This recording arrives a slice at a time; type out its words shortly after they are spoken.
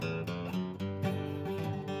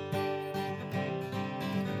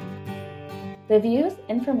The views,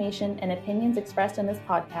 information, and opinions expressed in this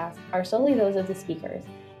podcast are solely those of the speakers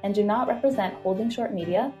and do not represent Holding Short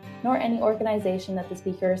Media, nor any organization that the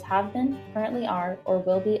speakers have been, currently are, or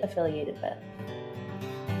will be affiliated with.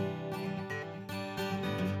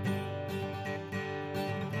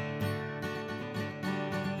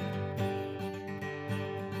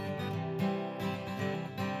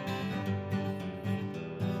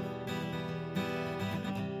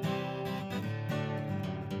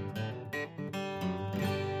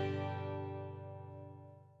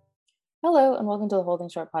 Hello, and welcome to the Holding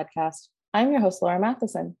Short podcast. I'm your host, Laura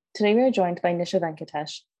Matheson. Today we are joined by Nisha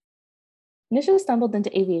Venkatesh. Nisha stumbled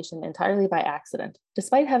into aviation entirely by accident,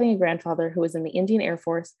 despite having a grandfather who was in the Indian Air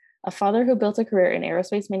Force, a father who built a career in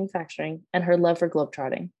aerospace manufacturing, and her love for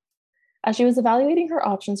globetrotting. As she was evaluating her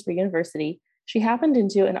options for university, she happened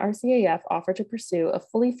into an RCAF offer to pursue a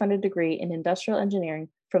fully funded degree in industrial engineering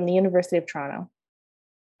from the University of Toronto.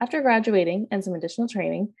 After graduating and some additional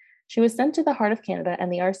training, she was sent to the heart of Canada and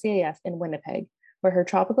the RCAF in Winnipeg, where her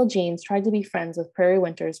tropical genes tried to be friends with prairie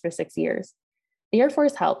winters for 6 years. The Air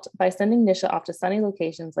Force helped by sending Nisha off to sunny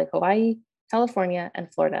locations like Hawaii, California, and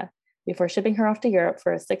Florida, before shipping her off to Europe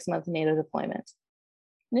for a 6-month NATO deployment.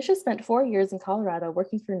 Nisha spent 4 years in Colorado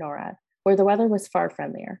working for NORAD, where the weather was far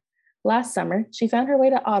friendlier. Last summer, she found her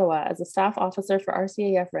way to Ottawa as a staff officer for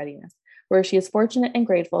RCAF Readiness, where she is fortunate and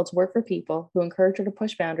grateful to work for people who encourage her to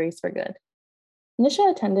push boundaries for good.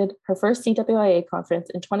 Nisha attended her first CWIA conference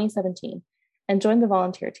in 2017 and joined the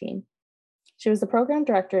volunteer team. She was the program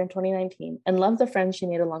director in 2019 and loved the friends she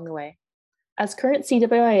made along the way. As current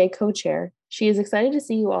CWIA co-chair, she is excited to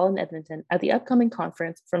see you all in Edmonton at the upcoming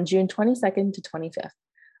conference from June 22nd to 25th.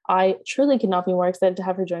 I truly could not be more excited to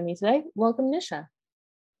have her join me today. Welcome, Nisha.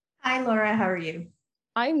 Hi, Laura. How are you?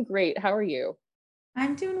 I'm great. How are you?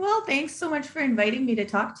 I'm doing well. Thanks so much for inviting me to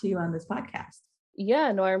talk to you on this podcast.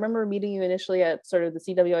 Yeah, no, I remember meeting you initially at sort of the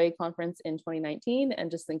CWIA conference in 2019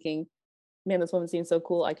 and just thinking, man, this woman seems so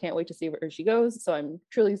cool. I can't wait to see where she goes. So I'm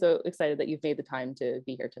truly so excited that you've made the time to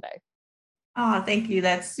be here today. Oh, thank you.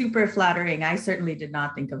 That's super flattering. I certainly did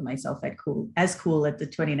not think of myself as cool at the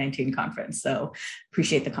 2019 conference. So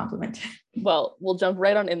appreciate the compliment. Well, we'll jump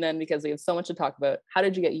right on in then because we have so much to talk about. How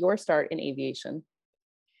did you get your start in aviation?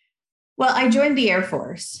 Well, I joined the Air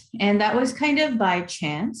Force, and that was kind of by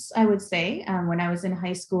chance, I would say. When I was in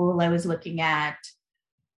high school, I was looking at,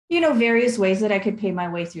 various ways that I could pay my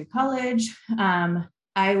way through college.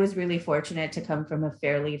 I was really fortunate to come from a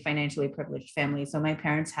fairly financially privileged family. So my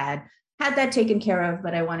parents had that taken care of,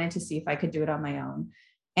 but I wanted to see if I could do it on my own.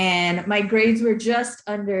 And my grades were just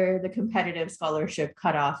under the competitive scholarship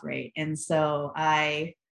cutoff rate. And so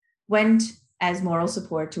I went as moral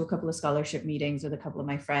support to a couple of scholarship meetings with a couple of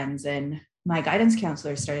my friends. And my guidance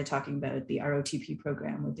counselor started talking about the ROTP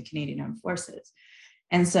program with the Canadian Armed Forces.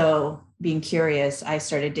 And so being curious, I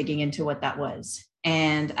started digging into what that was.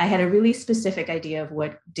 And I had a really specific idea of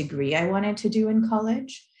what degree I wanted to do in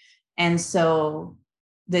college. And so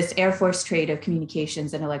this Air Force trade of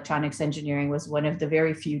communications and electronics engineering was one of the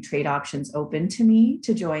very few trade options open to me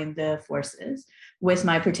to join the forces with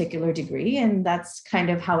my particular degree. And that's kind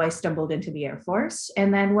of how I stumbled into the Air Force.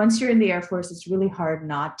 And then once you're in the Air Force, it's really hard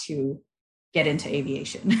not to get into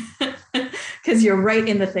aviation because you're right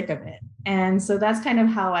in the thick of it. And so that's kind of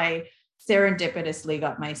how I serendipitously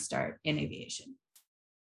got my start in aviation.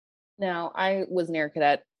 Now, I was an air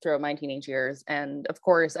cadet throughout my teenage years. And of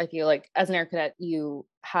course, I feel like as an air cadet, you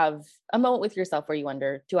have a moment with yourself where you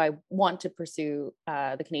wonder, do I want to pursue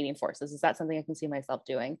the Canadian Forces? Is that something I can see myself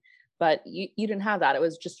doing? But you didn't have that. It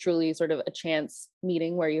was just truly sort of a chance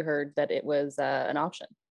meeting where you heard that it was an option.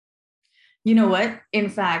 You know what? In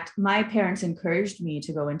fact, my parents encouraged me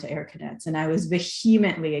to go into air cadets, and I was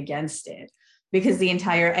vehemently against it because the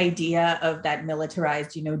entire idea of that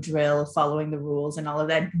militarized, drill, following the rules and all of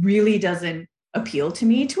that really doesn't appeal to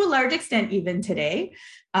me to a large extent, even today.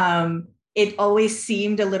 It always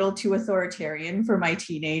seemed a little too authoritarian for my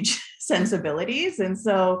teenage sensibilities. And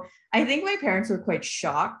so I think my parents were quite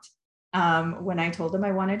shocked when I told them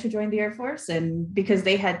I wanted to join the Air Force, and because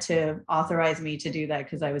they had to authorize me to do that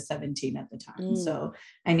because I was 17 at the time. So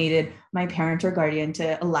I needed my parent or guardian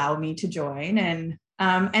to allow me to join. And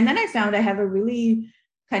then I found I have a really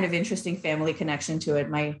kind of interesting family connection to it.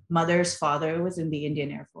 My mother's father was in the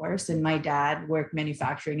Indian Air Force, and my dad worked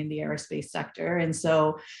manufacturing in the aerospace sector. And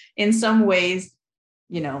so in some ways,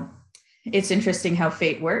 it's interesting how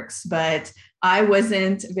fate works, but I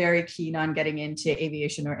wasn't very keen on getting into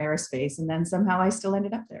aviation or aerospace. And then somehow I still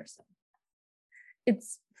ended up there. So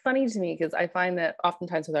it's funny to me because I find that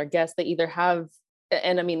oftentimes with our guests, they either have,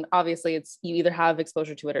 and I mean, obviously it's, you either have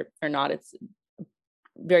exposure to it or not. It's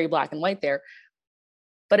very black and white there.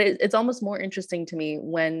 But it's almost more interesting to me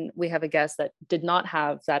when we have a guest that did not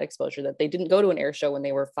have that exposure, that they didn't go to an air show when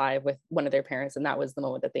they were 5 with one of their parents, and that was the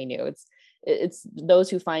moment that they knew. It's those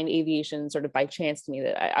who find aviation sort of by chance to me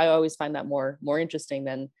that I always find that more interesting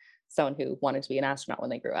than someone who wanted to be an astronaut when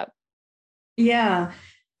they grew up. Yeah.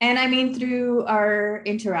 And I mean, through our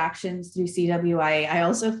interactions through CWI, I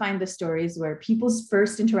also find the stories where people's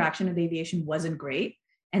first interaction with aviation wasn't great.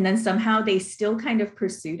 And then somehow they still kind of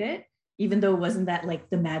pursued it, even though it wasn't that like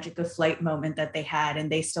the magic of flight moment that they had,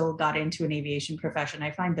 and they still got into an aviation profession.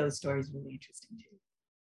 I find those stories really interesting too.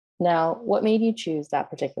 Now, what made you choose that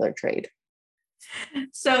particular trade?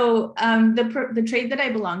 So the trade that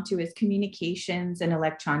I belong to is communications and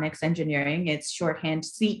electronics engineering. It's shorthand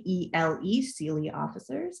CELE, CELE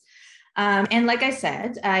officers. And like I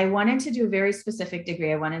said, I wanted to do a very specific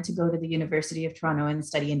degree. I wanted to go to the University of Toronto and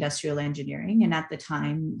study industrial engineering. And at the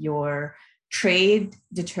time, your trade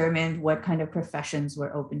determined what kind of professions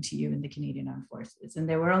were open to you in the Canadian Armed Forces. And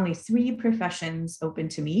there were only 3 professions open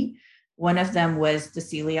to me. One of them was the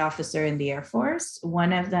CELE officer in the Air Force.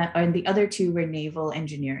 One of them, and the other 2 were naval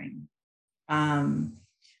engineering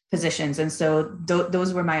positions. And so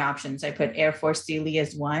those were my options. I put Air Force CELE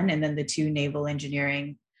as 1, and then the 2 naval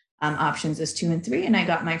engineering options as 2 and 3. And I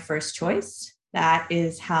got my first choice. That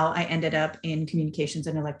is how I ended up in communications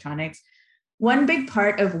and electronics. One big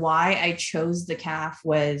part of why I chose the CAF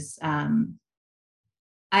was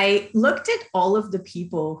I looked at all of the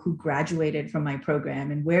people who graduated from my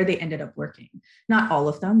program and where they ended up working. Not all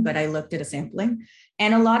of them, but I looked at a sampling.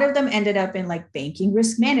 And a lot of them ended up in like banking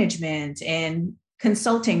risk management and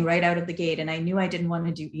consulting right out of the gate. And I knew I didn't want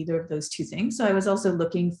to do either of those 2 things. So I was also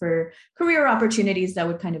looking for career opportunities that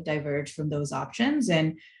would kind of diverge from those options.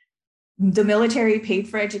 And the military paid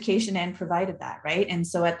for education and provided that, right? And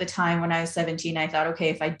so at the time when I was 17, I thought, okay,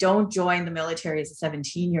 if I don't join the military as a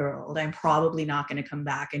 17-year-old, I'm probably not going to come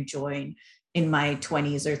back and join in my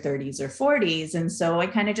 20s or 30s or 40s. And so I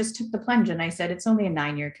kind of just took the plunge and I said, it's only a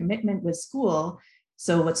 9-year commitment with school.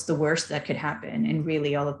 So what's the worst that could happen? And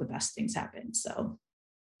really all of the best things happened. So.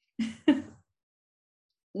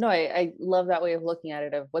 No, I love that way of looking at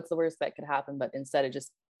it, of what's the worst that could happen, but instead of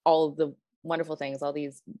just all of the wonderful things,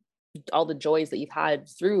 all the joys that you've had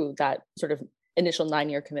through that sort of initial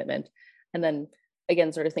 9-year commitment. And then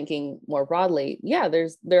again, sort of thinking more broadly, yeah,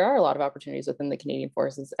 there are a lot of opportunities within the Canadian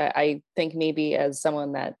Forces. I think maybe as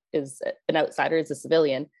someone that is an outsider, as a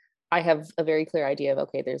civilian, I have a very clear idea of,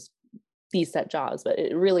 okay, there's these set jobs, but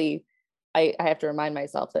it really, I have to remind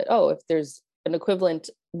myself that, oh, if there's an equivalent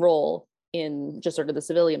role in just sort of the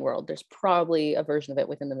civilian world, there's probably a version of it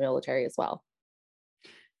within the military as well.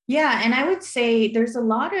 Yeah, and I would say there's a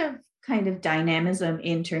lot of kind of dynamism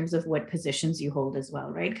in terms of what positions you hold as well,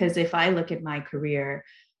 right? Because if I look at my career,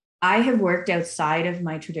 I have worked outside of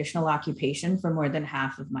my traditional occupation for more than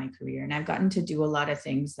half of my career. And I've gotten to do a lot of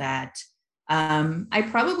things that I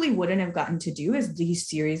probably wouldn't have gotten to do as these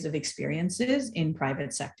series of experiences in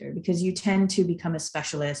private sector, because you tend to become a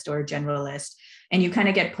specialist or a generalist and you kind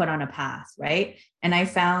of get put on a path, right? And I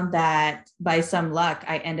found that by some luck,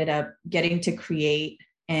 I ended up getting to create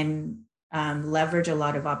and leverage a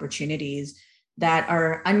lot of opportunities that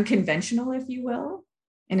are unconventional, if you will.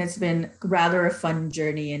 And it's been rather a fun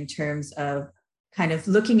journey in terms of kind of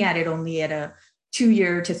looking at it only at a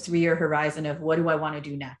 2-year to 3-year horizon of what do I want to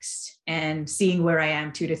do next, and seeing where I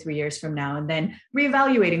am 2 to 3 years from now, and then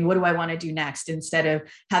reevaluating what do I want to do next, instead of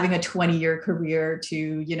having a 20-year career to,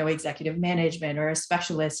 you know, executive management or a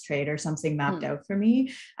specialist trade or something mapped out for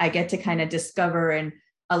me. I get to kind of discover and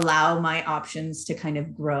allow my options to kind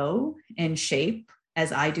of grow and shape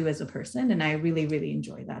as I do as a person. And I really, really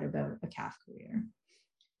enjoy that about a CAF career.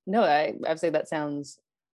 No, I'd say that sounds,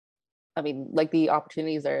 I mean, like the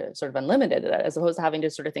opportunities are sort of unlimited, as opposed to having to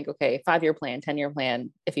sort of think, okay, 5-year plan, 10-year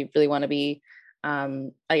plan, if you really want to be,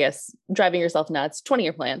 I guess, driving yourself nuts,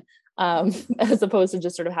 20-year plan, as opposed to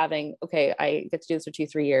just sort of having, okay, I get to do this for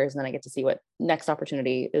 2-3 years, and then I get to see what next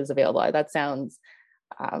opportunity is available. That sounds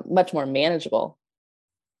much more manageable.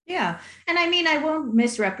 Yeah. And I mean, I won't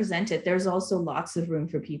misrepresent it. There's also lots of room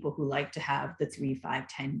for people who like to have the 3, 5,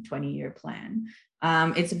 10, 20-year plan.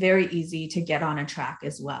 It's very easy to get on a track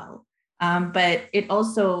as well. But it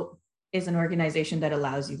also is an organization that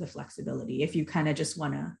allows you the flexibility if you kind of just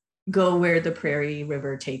want to go where the Prairie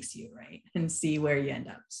River takes you, right? And see where you end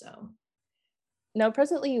up. So. Now,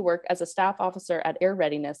 presently you work as a staff officer at Air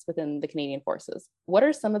Readiness within the Canadian Forces. What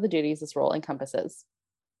are some of the duties this role encompasses?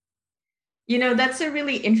 You know, that's a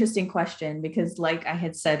really interesting question, because like I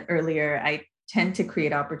had said earlier, I tend to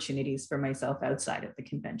create opportunities for myself outside of the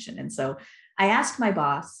convention. And so I asked my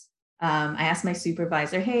boss, I asked my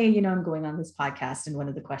supervisor, hey, you know, I'm going on this podcast, and one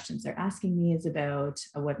of the questions they're asking me is about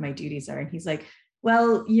what my duties are. And he's like,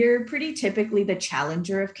 well, you're pretty typically the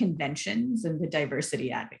challenger of conventions and the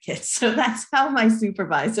diversity advocate. So that's how my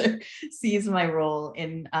supervisor sees my role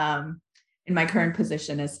in my current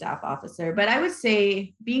position as staff officer. But I would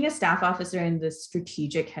say being a staff officer in the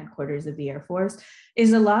strategic headquarters of the Air Force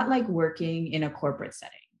is a lot like working in a corporate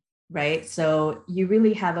setting, right? So you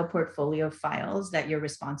really have a portfolio of files that you're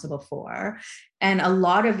responsible for. And a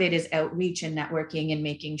lot of it is outreach and networking and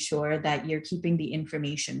making sure that you're keeping the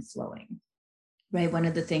information flowing. Right. One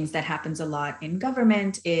of the things that happens a lot in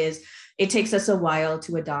government is it takes us a while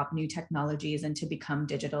to adopt new technologies and to become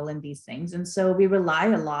digital in these things. And so we rely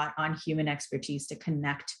a lot on human expertise to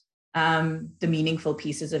connect the meaningful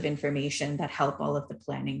pieces of information that help all of the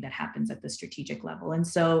planning that happens at the strategic level. And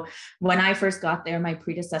so when I first got there, my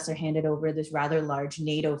predecessor handed over this rather large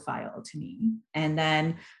NATO file to me. And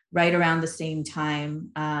then right around the same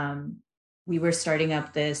time, we were starting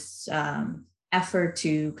up this effort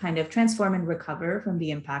to kind of transform and recover from the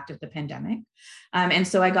impact of the pandemic. And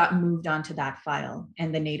so I got moved onto that file,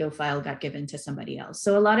 and the NATO file got given to somebody else.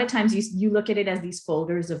 So a lot of times you look at it as these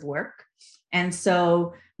folders of work. And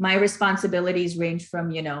so my responsibilities range from,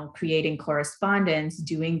 you know, creating correspondence,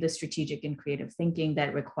 doing the strategic and creative thinking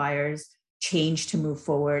that requires change to move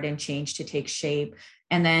forward and change to take shape,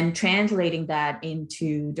 and then translating that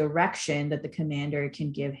into direction that the commander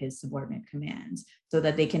can give his subordinate commands so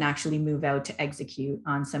that they can actually move out to execute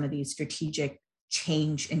on some of these strategic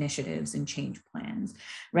change initiatives and change plans,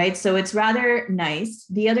 right? So it's rather nice.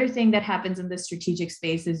 The other thing that happens in the strategic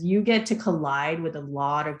space is you get to collide with a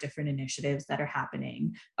lot of different initiatives that are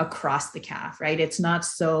happening across the CAF, right? It's not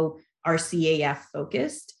so RCAF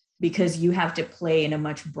focused because you have to play in a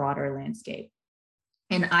much broader landscape.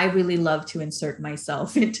 And I really love to insert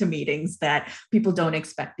myself into meetings that people don't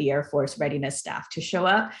expect the Air Force readiness staff to show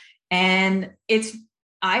up. And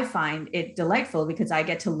I find it delightful because I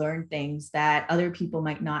get to learn things that other people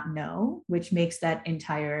might not know, which makes that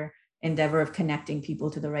entire endeavor of connecting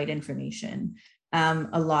people to the right information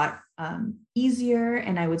a lot easier,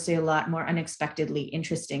 and I would say a lot more unexpectedly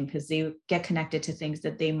interesting because they get connected to things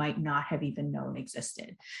that they might not have even known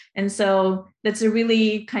existed. And so that's a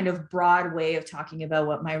really kind of broad way of talking about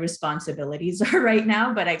what my responsibilities are right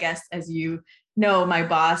now. But I guess, as you know, my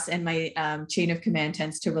boss and my chain of command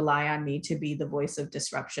tends to rely on me to be the voice of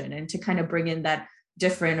disruption and to kind of bring in that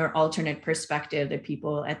different or alternate perspective that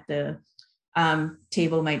people at the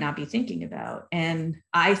table might not be thinking about. And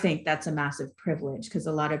I think that's a massive privilege because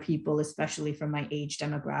a lot of people, especially from my age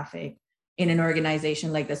demographic, in an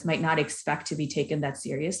organization like this might not expect to be taken that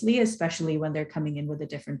seriously, especially when they're coming in with a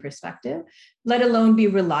different perspective, let alone be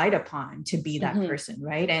relied upon to be that person,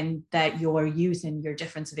 right? And that your youth and your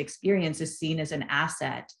difference of experience is seen as an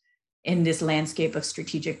asset in this landscape of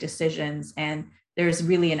strategic decisions. And there's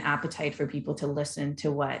really an appetite for people to listen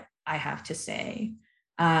to what I have to say.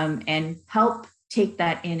 And help take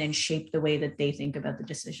that in and shape the way that they think about the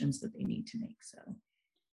decisions that they need to make. So,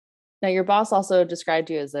 now your boss also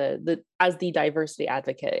described you as the diversity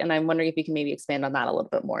advocate, and I'm wondering if you can maybe expand on that a little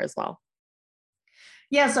bit more as well.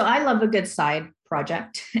 Yeah, so I love a good side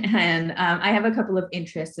project, and I have a couple of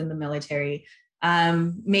interests in the military.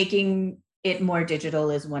 Making it more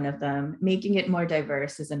digital is one of them. Making it more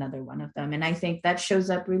diverse is another one of them, and I think that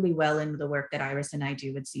shows up really well in the work that Iris and I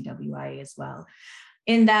do with CWI as well.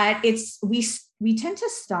 In that we tend to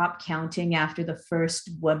stop counting after the first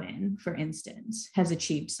woman, for instance, has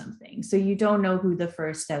achieved something. So you don't know who the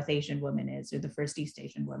first South Asian woman is, or the first East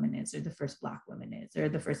Asian woman is, or the first Black woman is, or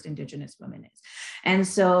the first Indigenous woman is. And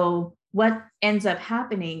so what ends up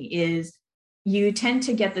happening is you tend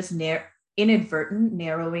to get this inadvertent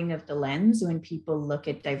narrowing of the lens when people look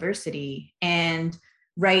at diversity. And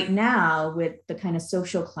right now, with the kind of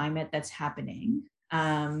social climate that's happening,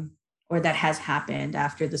 or that has happened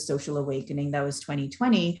after the social awakening that was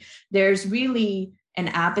 2020, there's really an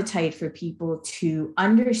appetite for people to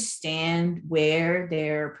understand where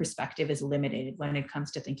their perspective is limited when it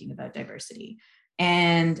comes to thinking about diversity.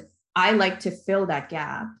 And I like to fill that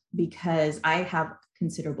gap because I have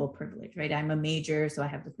considerable privilege, right? I'm a major, so I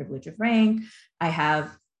have the privilege of rank. I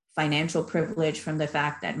have financial privilege from the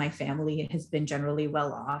fact that my family has been generally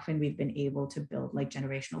well off and we've been able to build like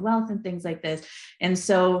generational wealth and things like this. And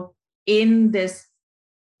so in this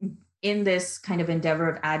kind of endeavor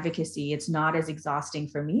of advocacy, it's not as exhausting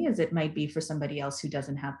for me as it might be for somebody else who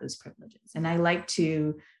doesn't have those privileges. And I like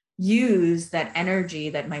to use that energy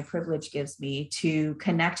that my privilege gives me to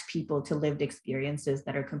connect people to lived experiences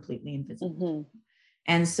that are completely invisible.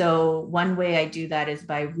 And so one way I do that is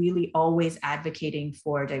by really always advocating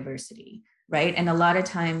for diversity, right? And a lot of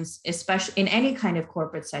times, especially in any kind of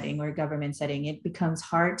corporate setting or government setting, it becomes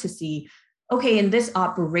hard to see, okay, in this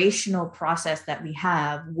operational process that we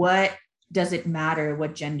have, what does it matter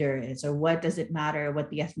what gender is, or what does it matter what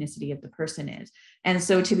the ethnicity of the person is? And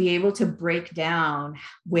so to be able to break down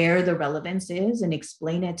where the relevance is and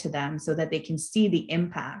explain it to them so that they can see the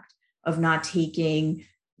impact of not taking,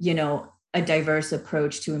 a diverse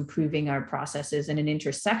approach to improving our processes and an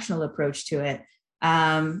intersectional approach to it,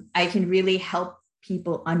 I can really help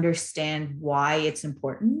people understand why it's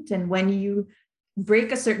important. And when you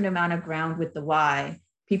break a certain amount of ground with the why,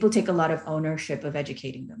 people take a lot of ownership of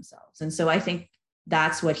educating themselves. And so I think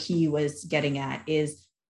that's what he was getting at, is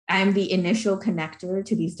I'm the initial connector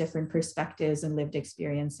to these different perspectives and lived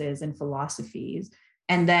experiences and philosophies.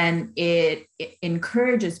 And then it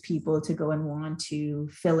encourages people to go and want to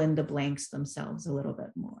fill in the blanks themselves a little bit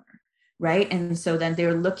more, right? And so then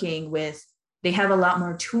they have a lot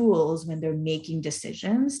more tools when they're making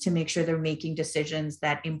decisions to make sure they're making decisions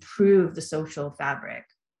that improve the social fabric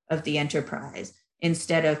of the enterprise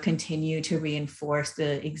instead of continue to reinforce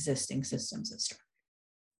the existing systems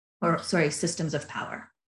systems of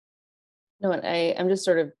power. No, and I'm just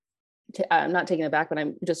sort of, I'm not taking it back, but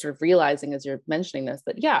I'm just sort of realizing as you're mentioning this,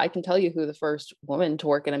 that yeah, I can tell you who the first woman to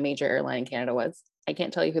work in a major airline in Canada was. I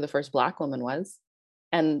can't tell you who the first Black woman was.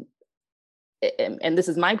 And this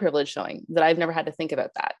is my privilege showing that I've never had to think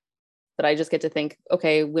about that I just get to think,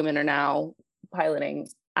 okay, women are now piloting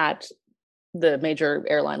at the major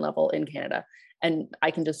airline level in Canada. And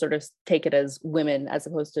I can just sort of take it as women, as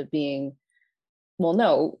opposed to being, well,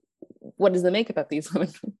 no, what does it make about these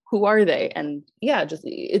women? Who are they? And yeah, just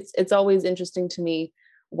it's always interesting to me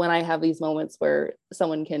when I have these moments where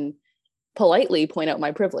someone can politely point out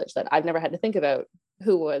my privilege, that I've never had to think about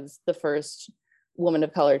who was the first woman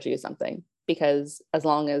of color to do something. Because as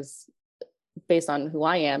long as, based on who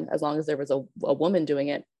I am, as long as there was a woman doing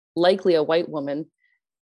it, likely a white woman,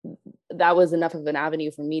 that was enough of an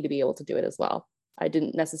avenue for me to be able to do it as well. I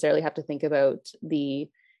didn't necessarily have to think about the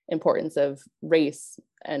importance of race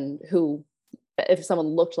and who, if someone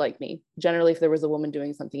looked like me. Generally, if there was a woman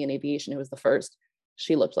doing something in aviation who was the first,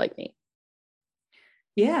 she looked like me.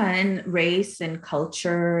 Yeah, and race and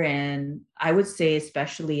culture, and I would say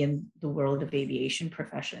especially in the world of aviation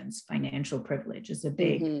professions, financial privilege is a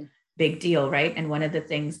big deal, right? And one of the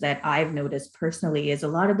things that I've noticed personally is a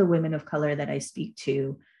lot of the women of color that I speak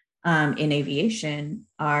to in aviation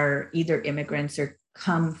are either immigrants or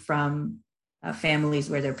come from families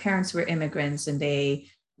where their parents were immigrants and they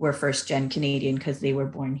were first-gen Canadian because they were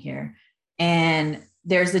born here. And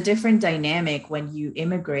there's a different dynamic when you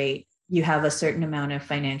immigrate. You have a certain amount of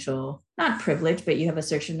financial, not privilege, but you have a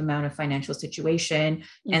certain amount of financial situation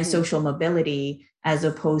and social mobility, as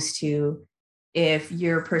opposed to if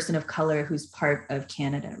you're a person of color who's part of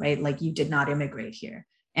Canada, right? Like you did not immigrate here.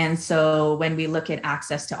 And so when we look at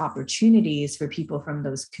access to opportunities for people from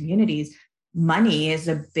those communities, money is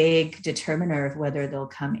a big determiner of whether they'll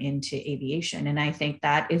come into aviation. And I think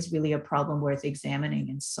that is really a problem worth examining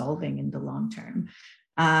and solving in the long term.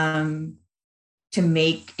 To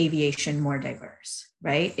make aviation more diverse,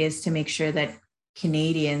 right, is to make sure that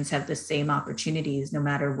Canadians have the same opportunities no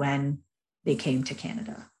matter when they came to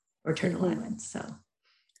Canada or Turtle Island. So,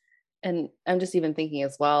 and I'm just even thinking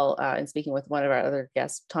as well, and speaking with one of our other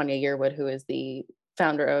guests, Tanya Yearwood, who is the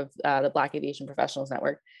founder of the Black Aviation Professionals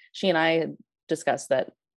Network. She and I had discussed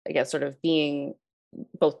that, I guess, sort of being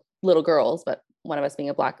both little girls, but one of us being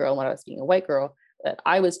a Black girl, one of us being a white girl, that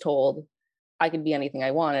I was told I could be anything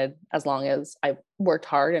I wanted as long as I worked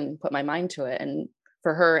hard and put my mind to it. And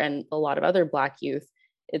for her and a lot of other Black youth,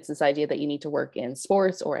 it's this idea that you need to work in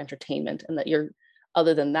sports or entertainment, and that you're,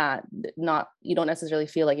 other than that, you don't necessarily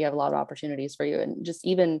feel like you have a lot of opportunities for you. And just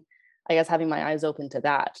even, I guess, having my eyes open to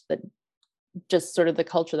that just sort of the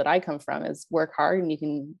culture that I come from is work hard and you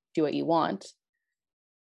can do what you want.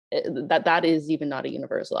 That is even not a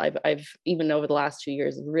universal. I've even over the last 2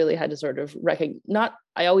 years really had to sort of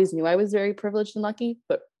I always knew I was very privileged and lucky,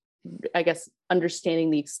 but I guess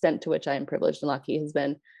understanding the extent to which I am privileged and lucky has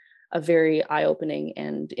been a very eye-opening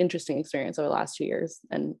and interesting experience over the last 2 years.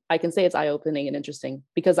 And I can say it's eye-opening and interesting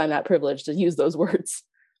because I'm that privileged to use those words.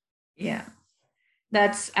 Yeah,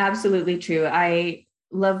 that's absolutely true. I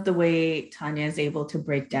love the way Tanya is able to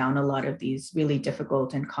break down a lot of these really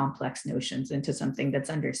difficult and complex notions into something that's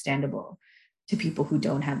understandable to people who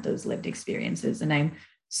don't have those lived experiences. And I'm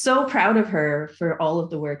so proud of her for all of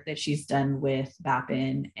the work that she's done with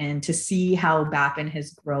BAPN, and to see how BAPN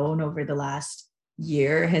has grown over the last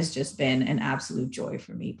year has just been an absolute joy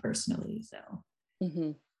for me personally.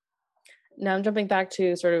 So. Now I'm jumping back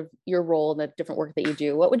to sort of your role and the different work that you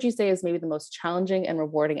do. What would you say is maybe the most challenging and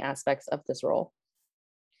rewarding aspects of this role?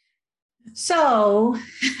 So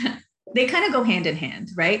they kind of go hand in hand,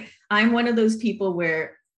 right? I'm one of those people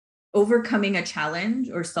where overcoming a challenge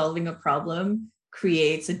or solving a problem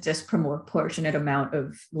creates a disproportionate amount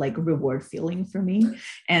of like reward feeling for me.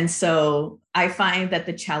 And so I find that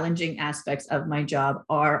the challenging aspects of my job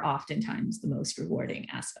are oftentimes the most rewarding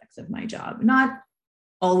aspects of my job. Not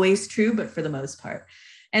always true, but for the most part.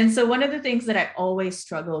 And so one of the things that I always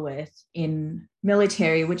struggle with in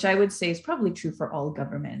military, which I would say is probably true for all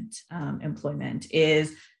government employment,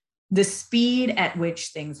 is the speed at which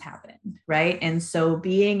things happen, right? And so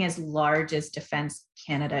being as large as Defense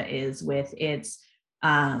Canada is with its,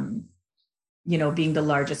 being the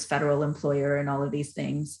largest federal employer and all of these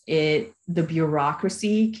things, the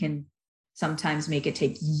bureaucracy can sometimes make it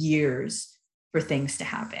take years for things to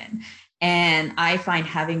happen. And I find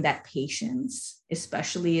having that patience,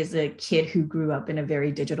 especially as a kid who grew up in a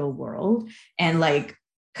very digital world and like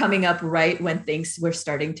coming up right when things were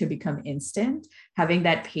starting to become instant, having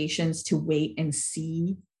that patience to wait and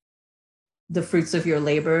see the fruits of your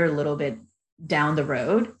labor a little bit down the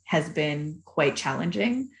road has been quite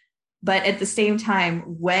challenging. But at the same time,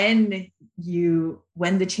 when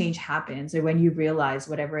the change happens or when you realize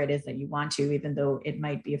whatever it is that you want to, even though it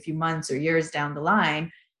might be a few months or years down the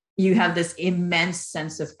line, you have this immense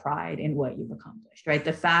sense of pride in what you've accomplished, right?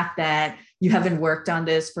 The fact that you haven't worked on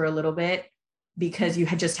this for a little bit because you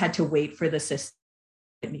had just had to wait for the system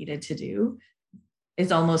it needed to do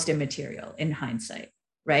is almost immaterial in hindsight,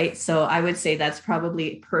 right? So I would say that's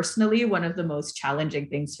probably personally one of the most challenging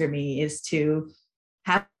things for me is to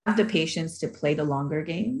have the patience to play the longer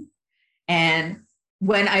game. And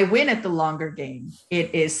when I win at the longer game,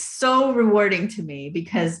 it is so rewarding to me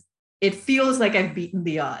because it feels like I've beaten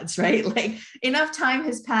the odds, right? Like enough time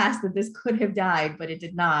has passed that this could have died, but it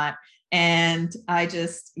did not. And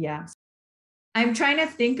I'm trying to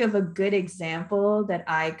think of a good example that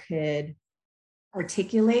I could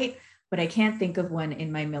articulate, but I can't think of one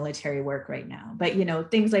in my military work right now. But,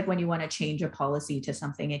 things like when you want to change a policy to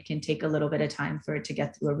something, it can take a little bit of time for it to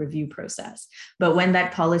get through a review process. But when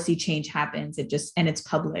that policy change happens, and it's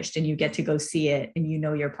published and you get to go see it and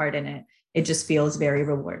your part in it, it just feels very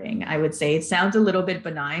rewarding. I would say it sounds a little bit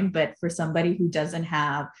benign, but for somebody who doesn't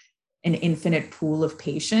have an infinite pool of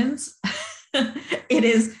patience,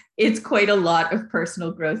 it's quite a lot of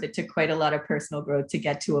personal growth. It took quite a lot of personal growth to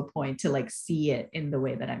get to a point to like see it in the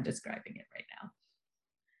way that I'm describing it right now.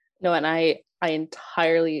 No, and I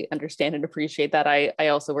entirely understand and appreciate that. I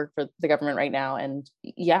also work for the government right now, and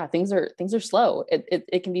yeah, things are slow.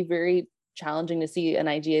 It can be very challenging to see an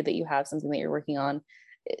idea that you have, something that you're working on,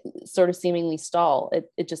 sort of seemingly stall.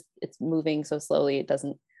 It's moving so slowly. It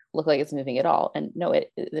doesn't look like it's moving at all. And no,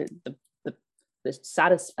 the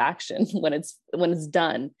satisfaction when it's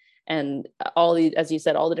done, and as you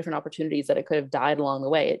said, all the different opportunities that it could have died along the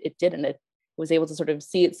way, it didn't. It was able to sort of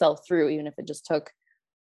see itself through, even if it just took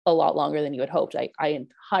a lot longer than you had hoped. I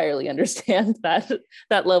entirely understand that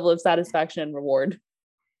level of satisfaction and reward.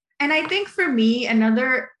 And I think for me,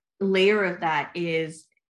 another layer of that is,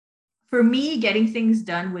 for me, getting things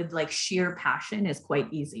done with like sheer passion is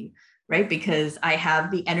quite easy, right? Because I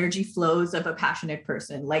have the energy flows of a passionate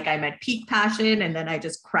person. Like I'm at peak passion and then I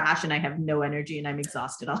just crash and I have no energy and I'm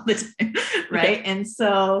exhausted all the time, right? Yeah. And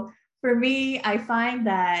so for me, I find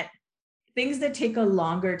that things that take a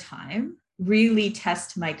longer time really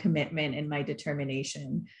test my commitment and my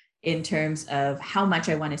determination in terms of how much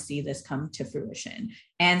I want to see this come to fruition.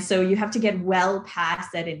 And so you have to get well past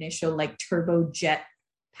that initial like turbojet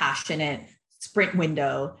passionate sprint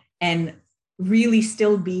window and really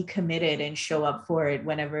still be committed and show up for it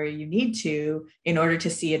whenever you need to in order to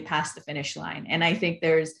see it past the finish line. And I think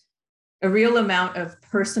there's a real amount of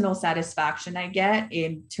personal satisfaction I get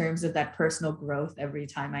in terms of that personal growth every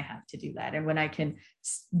time I have to do that. And when I can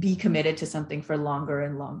be committed to something for longer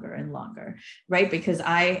and longer and longer, right? Because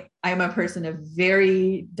I'm a person of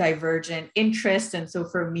very divergent interests. And so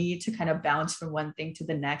for me to kind of bounce from one thing to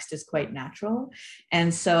the next is quite natural.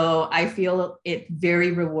 And so I feel it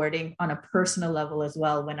very rewarding on a personal level as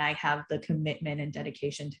well when I have the commitment and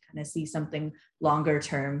dedication to kind of see something longer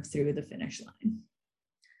term through the finish line.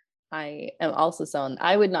 I am also someone,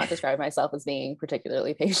 I would not describe myself as being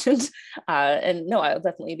particularly patient. And no, I'll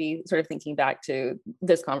definitely be sort of thinking back to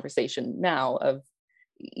this conversation now of,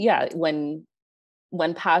 yeah, when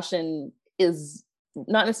passion is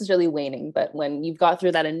not necessarily waning, but when you've got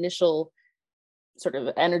through that initial sort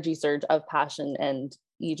of energy surge of passion and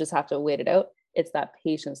you just have to wait it out, it's that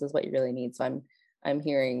patience is what you really need. So I'm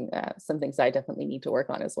hearing some things I definitely need to work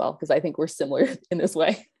on as well, because I think we're similar in this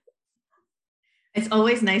way. It's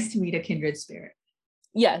always nice to meet a kindred spirit.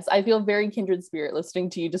 Yes, I feel very kindred spirit listening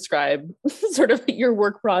to you describe sort of your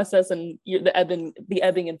work process and the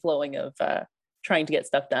ebbing and flowing of trying to get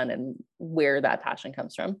stuff done and where that passion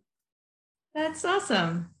comes from. That's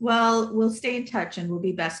awesome. Well, we'll stay in touch and we'll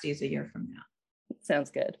be besties a year from now.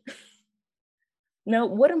 Sounds good. Now,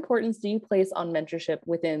 what importance do you place on mentorship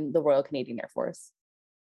within the Royal Canadian Air Force?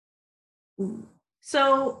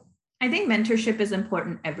 So I think mentorship is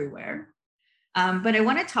important everywhere, but I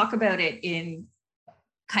want to talk about it in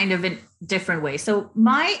kind of a different way. So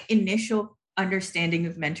my initial understanding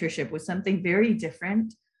of mentorship was something very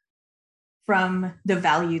different from the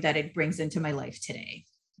value that it brings into my life today,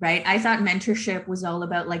 right? I thought mentorship was all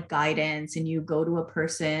about like guidance, and you go to a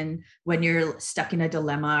person when you're stuck in a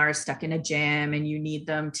dilemma or stuck in a jam and you need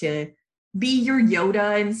them to be your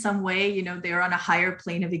Yoda in some way. You know, they're on a higher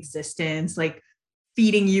plane of existence, like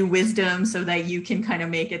feeding you wisdom so that you can kind of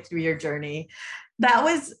make it through your journey. That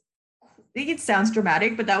was, I think it sounds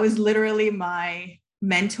dramatic, but that was literally my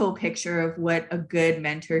mental picture of what a good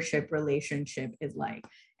mentorship relationship is like.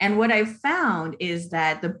 And what I found is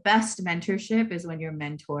that the best mentorship is when your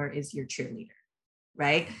mentor is your cheerleader,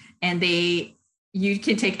 right? And you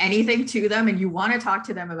can take anything to them and you want to talk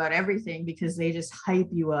to them about everything because they just hype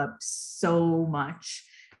you up so much.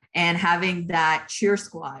 And having that cheer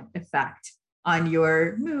squad effect on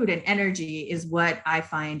your mood and energy is what I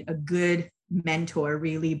find a good mentor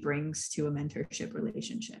really brings to a mentorship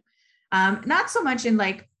relationship. Not so much in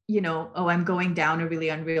like, you know, oh, I'm going down a really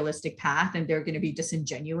unrealistic path and they're going to be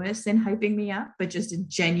disingenuous in hyping me up, but just a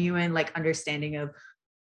genuine like understanding of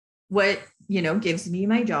what, you know, gives me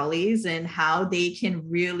my jollies and how they can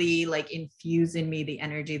really like infuse in me the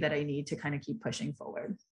energy that I need to kind of keep pushing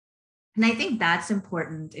forward. And I think that's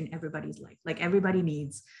important in everybody's life. Like everybody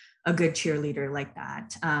needs a good cheerleader like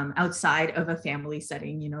that, outside of a family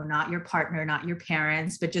setting, you know, not your partner, not your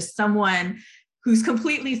parents, but just someone who's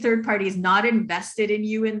completely third party, is not invested in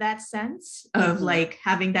you in that sense of like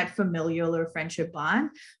having that familial or friendship bond,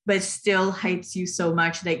 but still hypes you so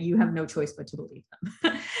much that you have no choice but to believe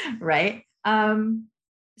them, right?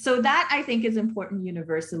 So that I think is important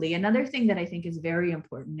universally. Another thing that I think is very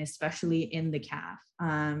important, especially in the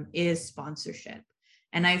CAF, is sponsorship.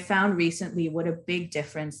 And I found recently what a big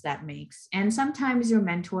difference that makes. And sometimes your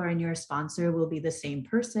mentor and your sponsor will be the same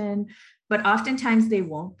person, but oftentimes they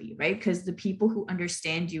won't be, right? Because the people who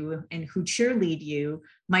understand you and who cheerlead you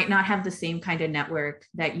might not have the same kind of network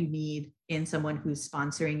that you need in someone who's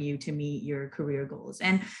sponsoring you to meet your career goals.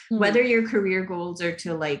 And whether your career goals are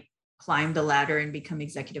to like climb the ladder and become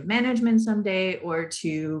executive management someday, or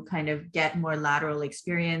to kind of get more lateral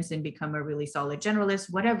experience and become a really solid generalist,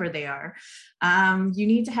 whatever they are, you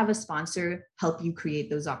need to have a sponsor help you create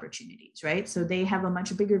those opportunities, right? So they have a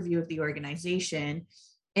much bigger view of the organization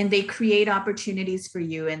and they create opportunities for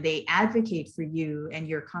you and they advocate for you and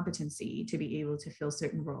your competency to be able to fill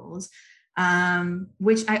certain roles,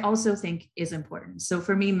 which I also think is important. So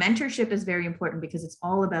for me, mentorship is very important because it's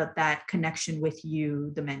all about that connection with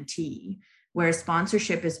you, the mentee, where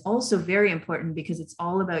sponsorship is also very important because it's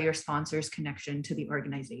all about your sponsor's connection to the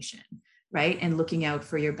organization, right? And looking out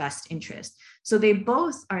for your best interest. So they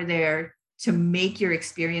both are there to make your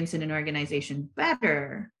experience in an organization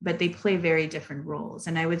better, but they play very different roles.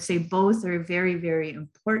 And I would say both are very, very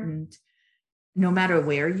important, no matter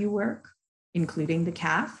where you work, including the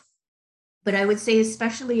CAF. But I would say,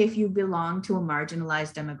 especially if you belong to a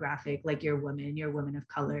marginalized demographic, like you're women of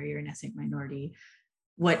color, you're an ethnic minority,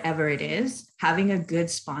 whatever it is, having a good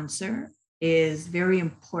sponsor is very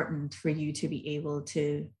important for you to be able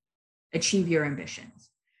to achieve your ambitions,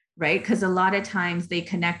 right? Because a lot of times they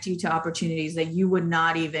connect you to opportunities that you would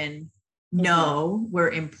not even know were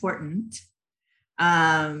important.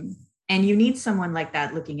 And you need someone like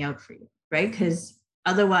that looking out for you, right? Because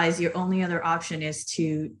otherwise your only other option is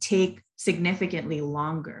to take significantly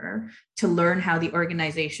longer to learn how the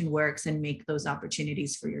organization works and make those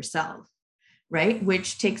opportunities for yourself, right?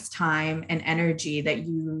 Which takes time and energy that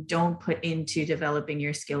you don't put into developing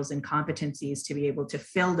your skills and competencies to be able to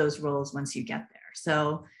fill those roles once you get there.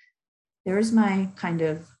 So there's my kind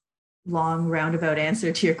of long roundabout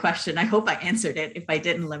answer to your question. I hope I answered it. If I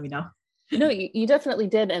didn't, let me know. No, you definitely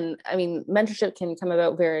did. And I mean, mentorship can come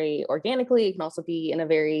about very organically. It can also be in a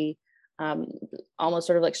very almost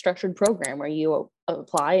sort of like structured program where you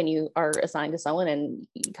apply and you are assigned to someone and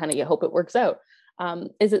you hope it works out.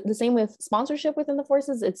 Is it the same with sponsorship within the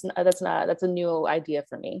forces? That's a new idea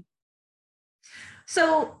for me.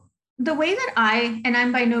 So the way that and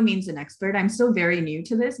I'm by no means an expert, I'm still very new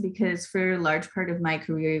to this because for a large part of my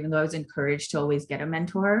career, even though I was encouraged to always get a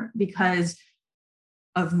mentor because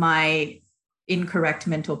of my incorrect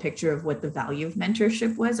mental picture of what the value of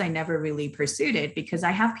mentorship was, I never really pursued it because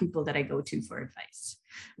I have people that I go to for advice,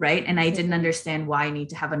 right? And I didn't understand why I need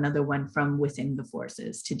to have another one from within the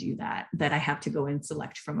forces to do that I have to go and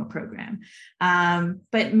select from a program.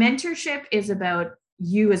 But mentorship is about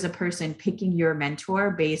you as a person picking your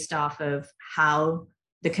mentor based off of how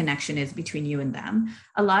the connection is between you and them.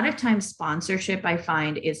 A lot of times sponsorship, I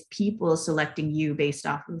find, is people selecting you based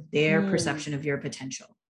off of their perception of your potential.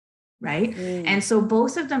 Right. And so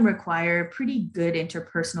both of them require a pretty good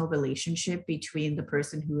interpersonal relationship between the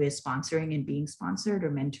person who is sponsoring and being sponsored, or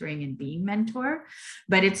mentoring and being mentor.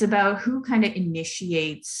 But it's about who kind of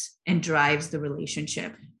initiates and drives the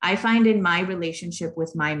relationship. I find in my relationship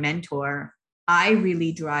with my mentor, I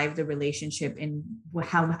really drive the relationship in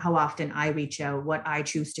how often I reach out, what I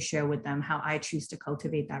choose to share with them, how I choose to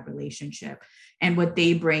cultivate that relationship. And what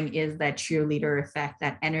they bring is that cheerleader effect,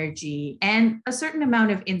 that energy, and a certain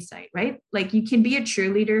amount of insight, right? Like you can be a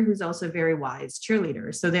cheerleader who's also a very wise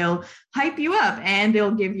cheerleader. So they'll hype you up and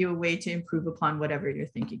they'll give you a way to improve upon whatever you're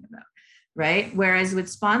thinking about, right? Whereas with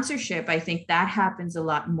sponsorship, I think that happens a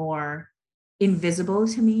lot more invisible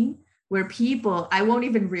to me, where people, I won't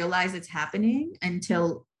even realize it's happening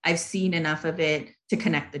until I've seen enough of it to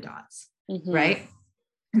connect the dots, right?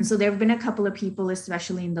 And so there have been a couple of people,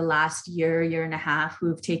 especially in the last year and a half,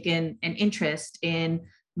 who've taken an interest in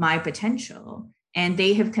my potential, and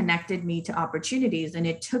they have connected me to opportunities. And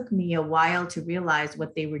it took me a while to realize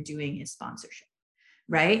what they were doing is sponsorship,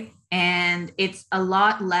 right? And it's a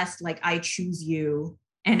lot less like I choose you.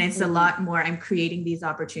 And it's a lot more, I'm creating these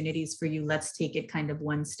opportunities for you. Let's take it kind of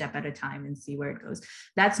one step at a time and see where it goes.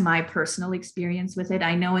 That's my personal experience with it.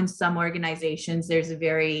 I know in some organizations, there's a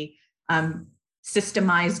very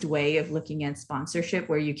systemized way of looking at sponsorship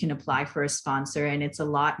where you can apply for a sponsor, and it's a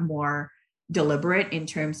lot more deliberate in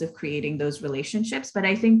terms of creating those relationships. But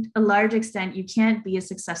I think a large extent, you can't be a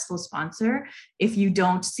successful sponsor if you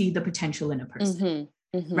don't see the potential in a person,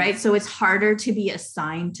 right? So it's harder to be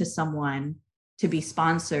assigned to someone to be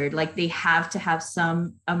sponsored. Like they have to have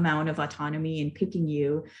some amount of autonomy in picking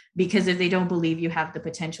you, because if they don't believe you have the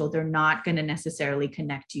potential, they're not going to necessarily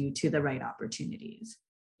connect you to the right opportunities.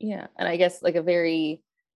 Yeah. And I guess like a very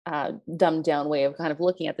dumbed down way of kind of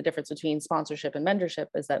looking at the difference between sponsorship and mentorship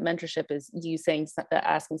is that mentorship is you saying,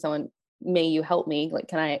 asking someone, may you help me?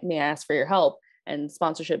 Like, may I ask for your help? And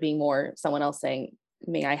sponsorship being more someone else saying,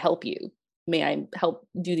 may I help you? May I help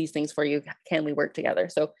do these things for you? Can we work together?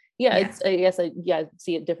 So it's, I guess I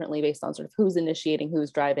see it differently based on sort of who's initiating,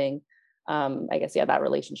 who's driving. I guess, that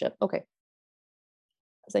relationship. Okay.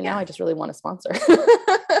 So now I just really want to sponsor.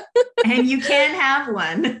 And you can have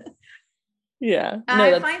one. Yeah.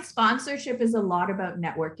 I find sponsorship is a lot about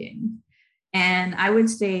networking. And I would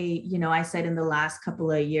say, I said in the last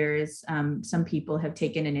couple of years, some people have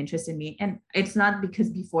taken an interest in me. And it's not because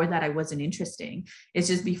before that I wasn't interesting. It's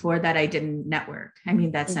just before that I didn't network. I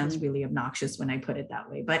mean, that sounds really obnoxious when I put it that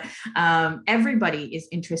way. But everybody is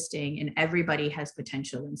interesting and everybody has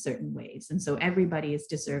potential in certain ways. And so everybody is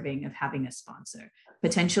deserving of having a sponsor.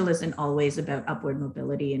 Potential isn't always about upward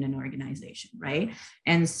mobility in an organization, right?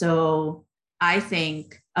 And so I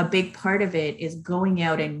think a big part of it is going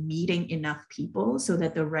out and meeting enough people so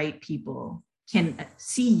that the right people can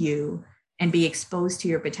see you and be exposed to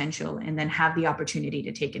your potential and then have the opportunity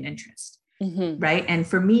to take an interest, right? And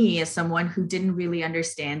for me, as someone who didn't really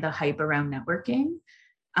understand the hype around networking,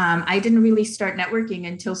 I didn't really start networking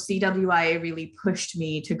until CWIA really pushed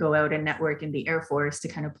me to go out and network in the Air Force to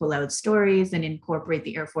kind of pull out stories and incorporate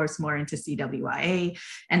the Air Force more into CWIA.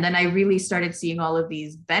 And then I really started seeing all of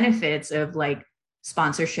these benefits of like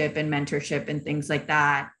sponsorship and mentorship and things like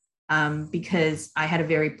that, because I had a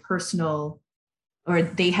very personal, or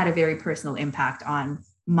they had a very personal impact on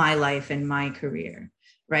my life and my career,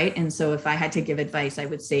 right? And so if I had to give advice, I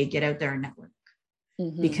would say get out there and network.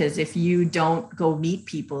 Because if you don't go meet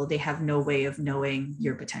people, they have no way of knowing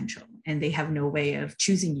your potential and they have no way of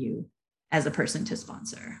choosing you as a person to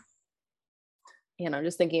sponsor. I'm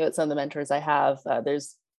just thinking about some of the mentors I have.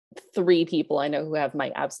 There's 3 people I know who have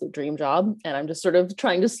my absolute dream job. And I'm just sort of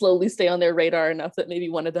trying to slowly stay on their radar enough that maybe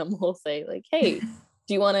one of them will say like, hey,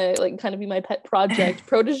 do you want to like kind of be my pet project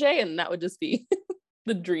protege? And that would just be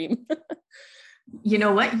the dream. You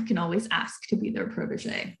know what? You can always ask to be their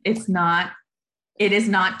protege. It is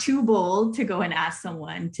not too bold to go and ask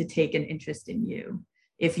someone to take an interest in you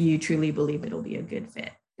if you truly believe it'll be a good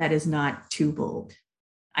fit. That is not too bold.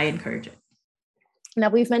 I encourage it. Now,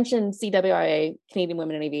 we've mentioned CWIA, Canadian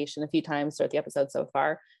Women in Aviation, a few times throughout the episode so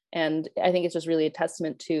far. And I think it's just really a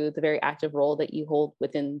testament to the very active role that you hold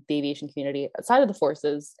within the aviation community outside of the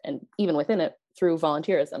forces and even within it through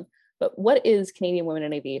volunteerism. But what is Canadian Women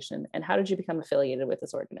in Aviation, and how did you become affiliated with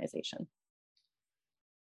this organization?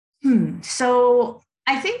 So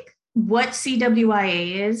I think what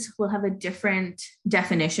CWIA is will have a different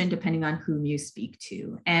definition depending on whom you speak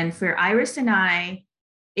to. And for Iris and I,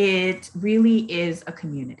 it really is a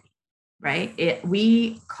community, right?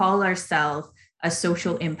 We call ourselves a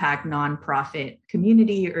social impact nonprofit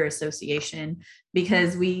community or association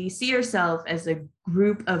because we see ourselves as a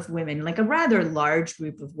group of women, like a rather large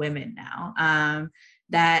group of women now,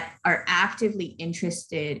 that are actively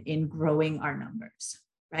interested in growing our numbers,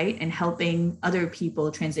 right? And helping other people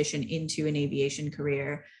transition into an aviation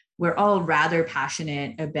career. We're all rather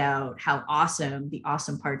passionate about how awesome the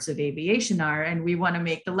awesome parts of aviation are, and we want to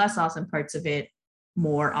make the less awesome parts of it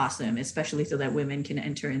more awesome, especially so that women can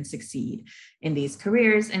enter and succeed in these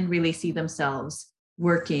careers and really see themselves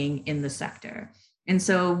working in the sector. And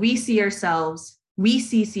so we see CWIA,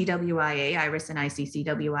 Iris and I see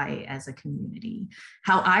CWIA as a community.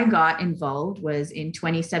 How I got involved was in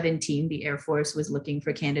 2017, the Air Force was looking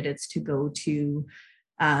for candidates to go to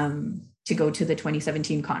the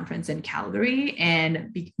 2017 conference in Calgary.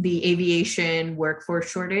 And the aviation workforce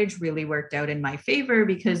shortage really worked out in my favor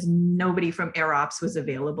because nobody from Air Ops was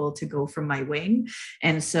available to go from my wing.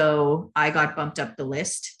 And so I got bumped up the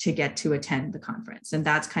list to get to attend the conference. And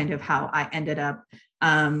that's kind of how I ended up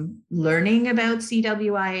learning about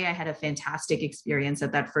CWIA. I had a fantastic experience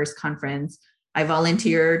at that first conference. I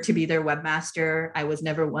volunteered to be their webmaster. I was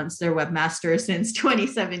never once their webmaster since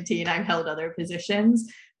 2017. I've held other positions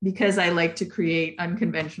because I like to create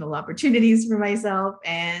unconventional opportunities for myself.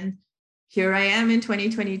 And here I am in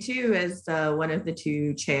 2022 as one of the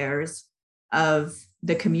two chairs of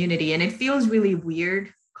the community. And it feels really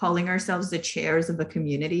weird calling ourselves the chairs of a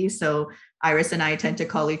community. So Iris and I tend to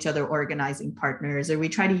call each other organizing partners, or we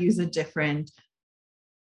try to use a different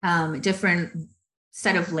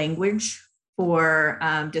set of language for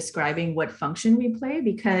describing what function we play,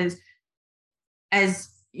 because as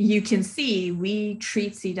you can see, we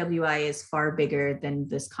treat CWI as far bigger than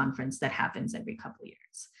this conference that happens every couple of years.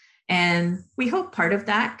 And we hope part of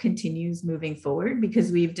that continues moving forward because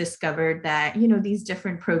we've discovered that, these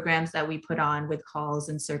different programs that we put on with calls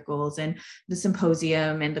and circles and the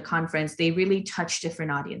symposium and the conference, they really touch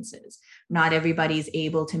different audiences. Not everybody's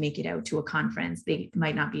able to make it out to a conference. They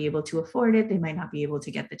might not be able to afford it. They might not be able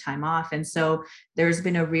to get the time off. And so there's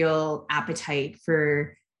been a real appetite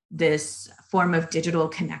for this form of digital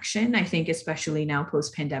connection. I think especially now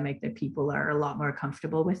post-pandemic that people are a lot more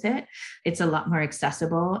comfortable with it. It's a lot more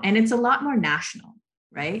accessible and it's a lot more national,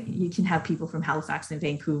 right? You can have people from Halifax and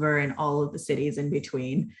Vancouver and all of the cities in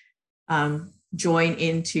between join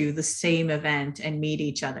into the same event and meet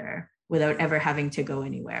each other without ever having to go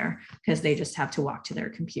anywhere because they just have to walk to their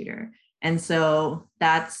computer. And so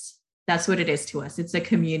that's what it is to us. It's a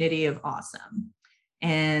community of awesome.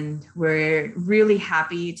 And we're really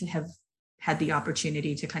happy to have had the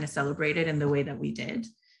opportunity to kind of celebrate it in the way that we did.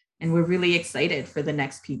 And we're really excited for the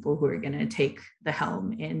next people who are going to take the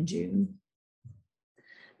helm in June.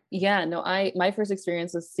 Yeah, no, my first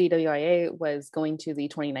experience with CWIA was going to the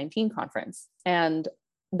 2019 conference. And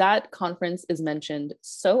that conference is mentioned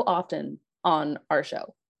so often on our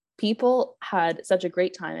show. People had such a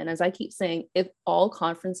great time. And as I keep saying, if all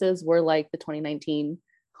conferences were like the 2019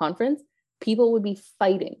 conference, people would be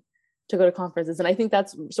fighting to go to conferences. And I think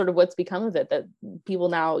that's sort of what's become of it, that people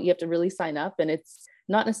now, you have to really sign up and it's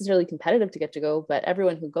not necessarily competitive to get to go, but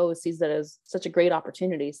everyone who goes sees that as such a great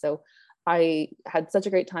opportunity. So I had such a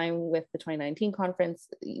great time with the 2019 conference,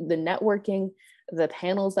 the networking, the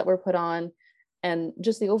panels that were put on, and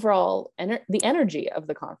just the overall the energy of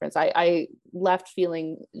the conference. I left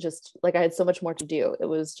feeling just like I had so much more to do. It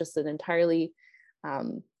was just an entirely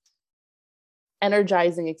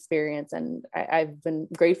energizing experience. And I've been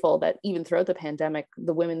grateful that even throughout the pandemic,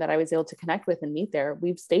 the women that I was able to connect with and meet there,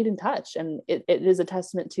 we've stayed in touch. And it is a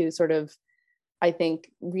testament to sort of, I think,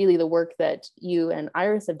 really the work that you and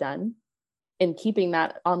Iris have done in keeping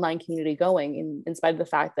that online community going in spite of the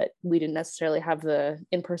fact that we didn't necessarily have the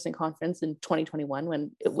in-person conference in 2021 when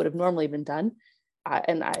it would have normally been done.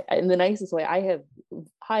 And in the nicest way, I have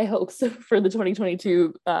high hopes for the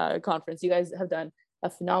 2022 conference. You guys have done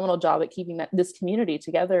a phenomenal job at keeping this community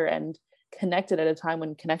together and connected at a time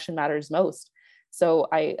when connection matters most. So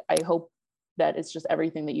I hope that it's just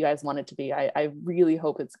everything that you guys want it to be. I really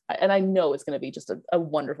hope and I know it's going to be just a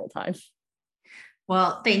wonderful time.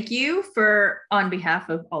 Well, thank you on behalf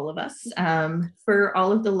of all of us, for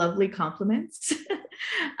all of the lovely compliments.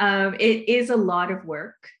 It is a lot of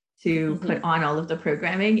work to put on all of the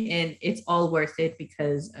programming, and it's all worth it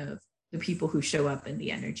because of the people who show up and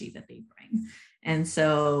the energy that they bring. And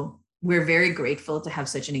so we're very grateful to have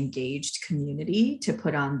such an engaged community to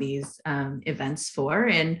put on these events for.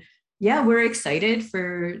 And yeah, we're excited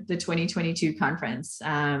for the 2022 conference.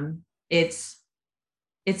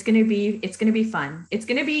 It's going to be fun. It's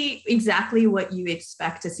going to be exactly what you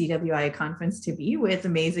expect a CWIA conference to be, with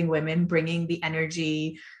amazing women bringing the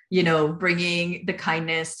energy, bringing the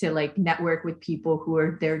kindness to like network with people who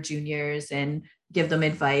are their juniors and give them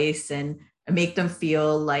advice and make them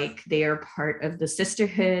feel like they are part of the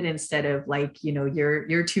sisterhood, instead of like,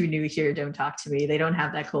 you're too new here, don't talk to me. They don't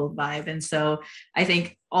have that cold vibe. And so I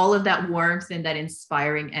think all of that warmth and that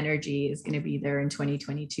inspiring energy is going to be there in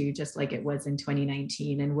 2022, just like it was in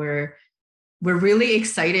 2019. And we're really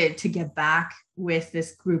excited to get back with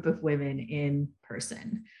this group of women in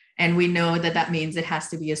person. And we know that means it has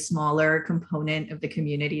to be a smaller component of the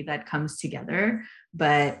community that comes together.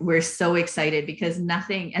 But we're so excited because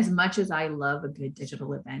nothing, as much as I love a good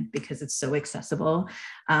digital event because it's so accessible,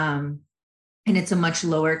 and it's a much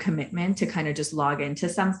lower commitment to kind of just log into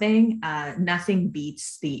something, nothing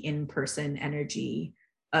beats the in-person energy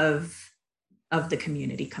of the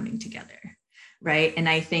community coming together. Right. And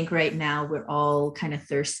I think right now we're all kind of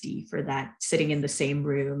thirsty for that, sitting in the same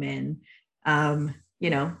room and,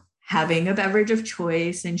 having a beverage of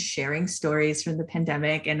choice and sharing stories from the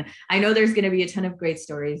pandemic. And I know there's going to be a ton of great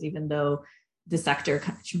stories, even though the sector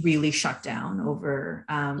really shut down over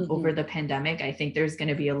the pandemic. I think there's going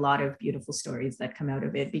to be a lot of beautiful stories that come out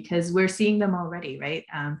of it, because we're seeing them already, right?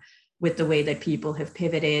 With the way that people have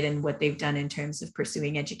pivoted and what they've done in terms of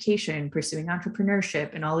pursuing education, pursuing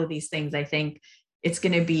entrepreneurship, and all of these things. I think it's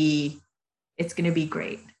going to be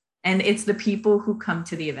great. And it's the people who come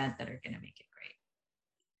to the event that are going to make it great.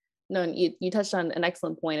 No, and you touched on an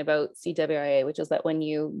excellent point about CWIA, which is that when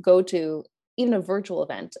you go to even a virtual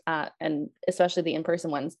event, and especially the in-person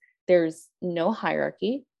ones, there's no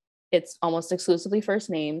hierarchy. It's almost exclusively first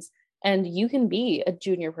names. And you can be a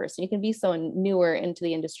junior person. You can be someone newer into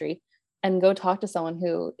the industry and go talk to someone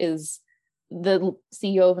who is the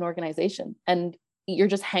CEO of an organization. And you're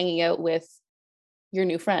just hanging out with your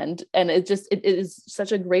new friend. And it is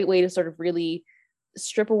such a great way to sort of really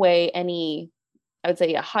strip away any, I would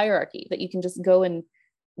say, a hierarchy, that you can just go and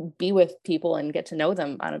be with people and get to know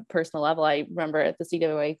them on a personal level. I remember at the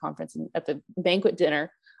CWA conference and at the banquet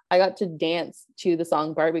dinner, I got to dance to the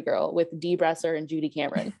song Barbie Girl with Dee Bresser and Judy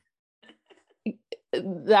Cameron.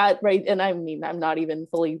 That, right. And I mean, I'm not even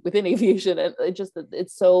fully within aviation.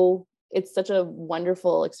 It's such a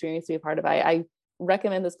wonderful experience to be a part of. I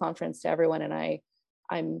recommend this conference to everyone. And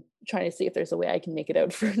I'm trying to see if there's a way I can make it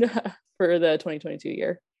out for the 2022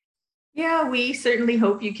 year. Yeah, we certainly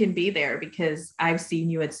hope you can be there, because I've seen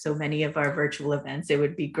you at so many of our virtual events. It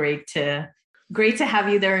would be great to have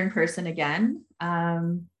you there in person again.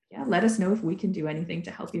 Let us know if we can do anything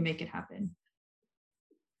to help you make it happen.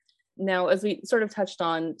 Now, as we sort of touched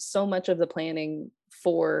on, so much of the planning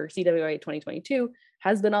for CWIA 2022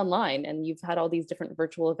 has been online, and you've had all these different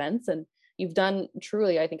virtual events, and you've done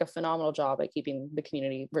truly, I think, a phenomenal job at keeping the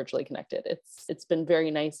community virtually connected. It's been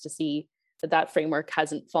very nice to see that framework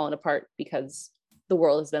hasn't fallen apart because the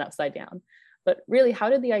world has been upside down. But really, how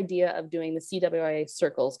did the idea of doing the CWIA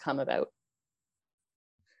circles come about?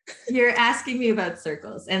 You're asking me about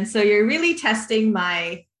circles. And so you're really testing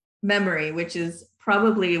my memory, which is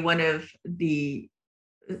probably one of the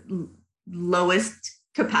lowest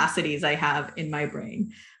capacities I have in my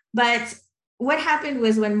brain. But what happened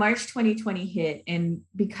was, when March 2020 hit, and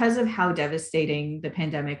because of how devastating the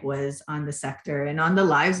pandemic was on the sector and on the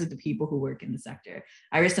lives of the people who work in the sector,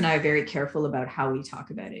 Iris and I are very careful about how we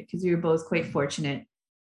talk about it, because we were both quite fortunate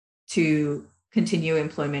to continue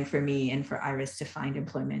employment for me and for Iris to find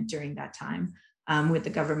employment during that time with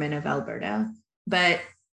the government of Alberta. But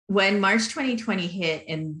when March 2020 hit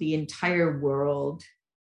and the entire world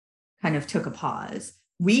kind of took a pause,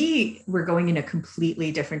 we were going in a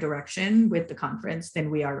completely different direction with the conference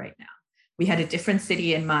than we are right now. We had a different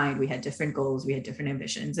city in mind. We had different goals. We had different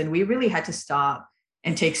ambitions. And we really had to stop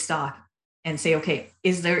and take stock and say, okay,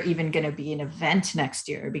 is there even going to be an event next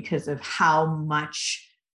year, because of how much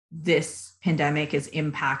this pandemic is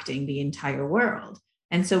impacting the entire world?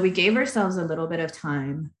 And so we gave ourselves a little bit of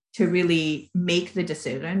time to really make the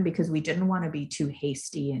decision, because we didn't want to be too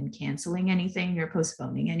hasty in canceling anything or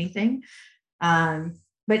postponing anything.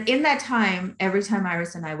 But in that time, every time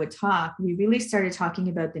Iris and I would talk, we really started talking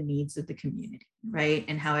about the needs of the community, right?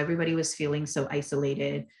 And how everybody was feeling so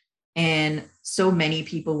isolated, and so many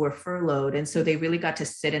people were furloughed. And so they really got to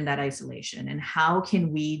sit in that isolation. And how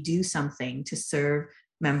can we do something to serve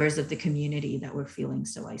members of the community that were feeling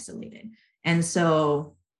so isolated? And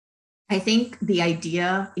so I think the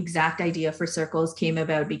exact idea for circles came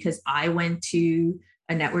about because I went to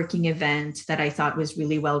a networking event that I thought was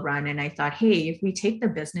really well run. And I thought, hey, if we take the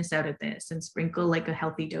business out of this and sprinkle like a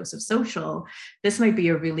healthy dose of social, this might be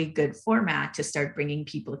a really good format to start bringing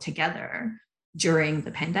people together during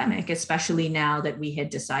the pandemic, especially now that we had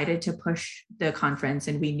decided to push the conference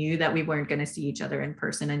and we knew that we weren't going to see each other in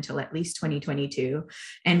person until at least 2022.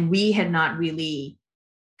 And we had not really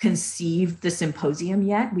conceived the symposium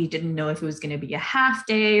yet. We didn't know if it was going to be a half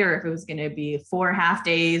day or if it was going to be 4 half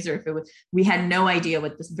days, or if it was, we had no idea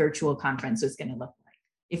what this virtual conference was going to look like,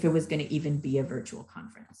 if it was going to even be a virtual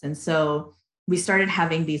conference. And so we started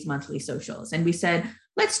having these monthly socials and we said,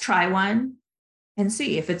 let's try one and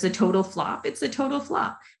see. If it's a total flop, it's a total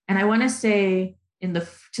flop. And I want to say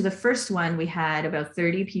to the first one, we had about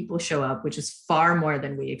 30 people show up, which is far more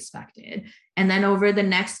than we expected. And then over the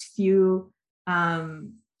next few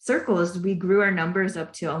circles, we grew our numbers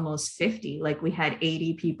up to almost 50. Like we had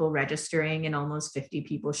 80 people registering and almost 50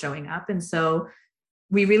 people showing up. And so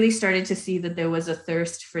we really started to see that there was a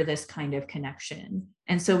thirst for this kind of connection.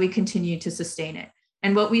 And so we continued to sustain it.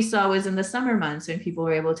 And what we saw was in the summer months when people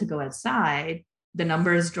were able to go outside, the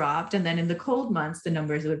numbers dropped. And then in the cold months, the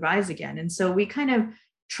numbers would rise again. And so we kind of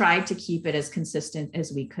tried to keep it as consistent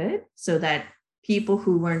as we could so that people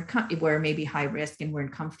who were maybe high risk and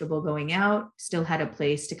weren't comfortable going out still had a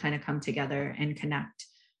place to kind of come together and connect.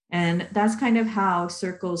 And that's kind of how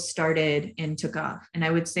circles started and took off. And I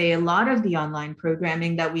would say a lot of the online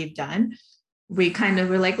programming that we've done, we kind of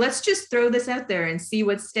were like, let's just throw this out there and see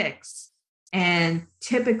what sticks. And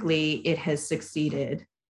typically it has succeeded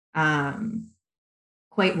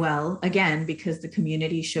quite well, again, because the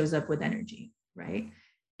community shows up with energy, right?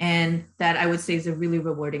 And that I would say is a really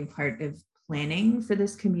rewarding part of planning for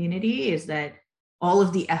this community, is that all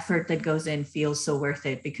of the effort that goes in feels so worth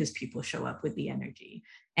it because people show up with the energy.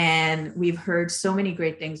 And we've heard so many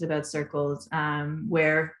great things about circles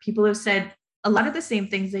where people have said a lot of the same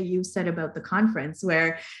things that you said about the conference,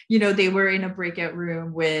 where, you know, they were in a breakout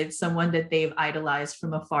room with someone that they've idolized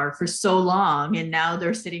from afar for so long. And now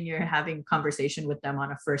they're sitting here having a conversation with them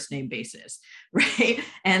on a first name basis, right?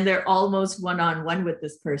 And they're almost one-on-one with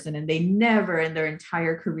this person. And they never in their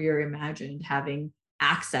entire career imagined having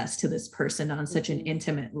access to this person on such an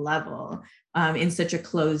intimate level, in such a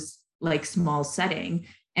closed, like small setting.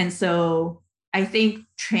 And so I think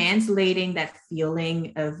translating that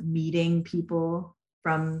feeling of meeting people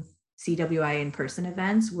from CWI in-person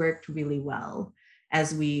events worked really well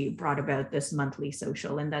as we brought about this monthly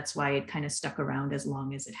social. And that's why it kind of stuck around as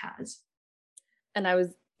long as it has. And I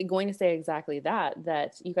was going to say exactly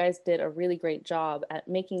that you guys did a really great job at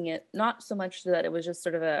making it not so much that it was just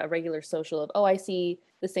sort of a regular social of, oh, I see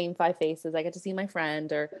the same 5 faces, I get to see my friend,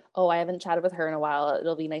 or, oh, I haven't chatted with her in a while,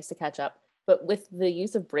 it'll be nice to catch up. But with the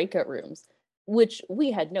use of breakout rooms, which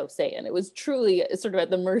we had no say in. It was truly sort of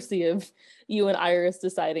at the mercy of you and Iris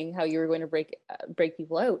deciding how you were going to break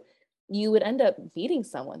people out. You would end up meeting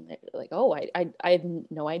someone that, like, oh, I had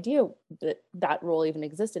no idea that role even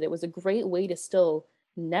existed. It was a great way to still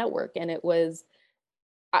network, and it was,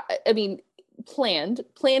 I mean, planned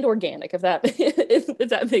organic, if that if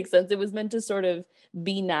that makes sense. It was meant to sort of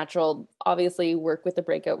be natural. Obviously, work with the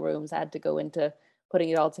breakout rooms, had to go into putting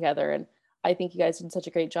it all together, and I think you guys did such a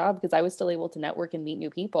great job because I was still able to network and meet new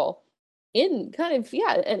people in kind of,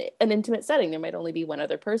 an intimate setting. There might only be one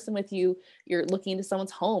other person with you. You're looking into someone's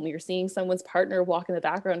home. You're seeing someone's partner walk in the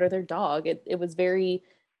background or their dog. It was very,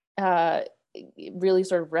 it really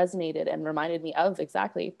sort of resonated and reminded me of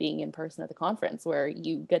exactly being in person at the conference, where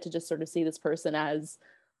you get to just sort of see this person as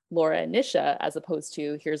Laura and Nisha, as opposed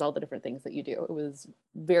to here's all the different things that you do. It was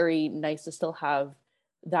very nice to still have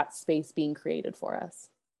that space being created for us.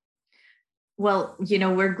 Well,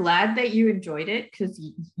 we're glad that you enjoyed it, because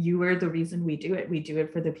you were the reason we do it. We do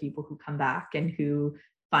it for the people who come back and who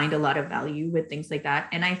find a lot of value with things like that.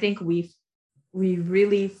 And I think we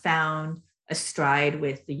really found a stride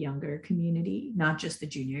with the younger community, not just the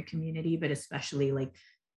junior community, but especially like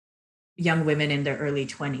young women in their early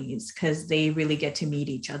 20s, because they really get to meet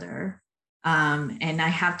each other. And I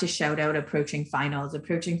have to shout out Approaching Finals.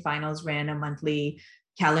 Approaching Finals ran a monthly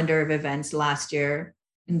calendar of events last year.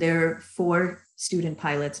 And they're for student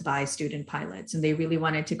pilots by student pilots. And they really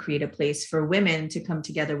wanted to create a place for women to come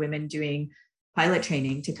together, women doing pilot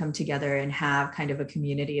training, to come together and have kind of a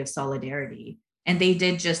community of solidarity. And they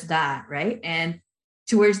did just that, right? And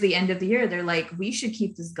towards the end of the year, they're like, we should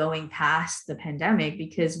keep this going past the pandemic,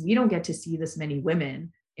 because we don't get to see this many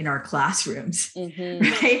women in our classrooms,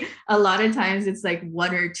 right? A lot of times it's like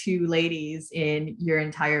 1 or 2 ladies in your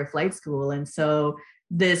entire flight school. And so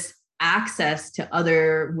this access to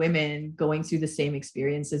other women going through the same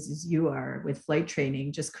experiences as you are with flight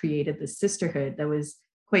training just created this sisterhood that was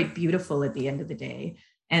quite beautiful at the end of the day.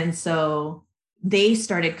 And so they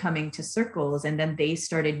started coming to circles, and then they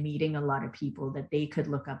started meeting a lot of people that they could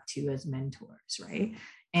look up to as mentors, right?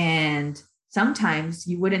 And sometimes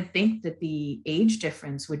you wouldn't think that the age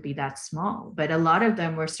difference would be that small, but a lot of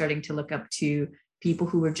them were starting to look up to people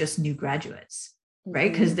who were just new graduates,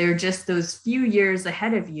 right? Because they're just those few years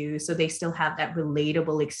ahead of you. So they still have that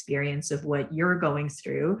relatable experience of what you're going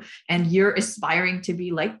through, and you're aspiring to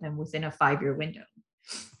be like them within a 5-year window.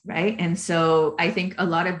 Right. And so I think a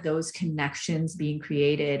lot of those connections being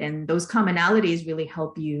created and those commonalities really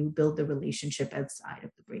help you build the relationship outside of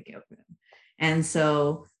the breakout room. And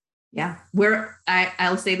so, yeah,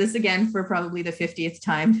 I'll say this again for probably the 50th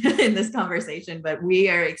time in this conversation, but we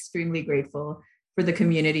are extremely grateful for the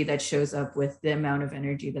community that shows up with the amount of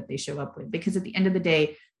energy that they show up with, because at the end of the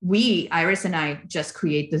day, Iris and I just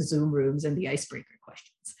create the Zoom rooms and the icebreaker questions.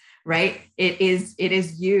 Right? It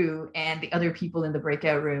is you and the other people in the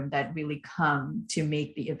breakout room that really come to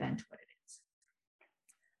make the event what it is.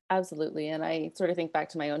 Absolutely. And I sort of think back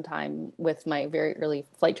to my own time with my very early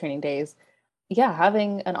flight training days. Yeah,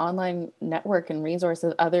 having an online network and resource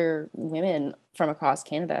of other women from across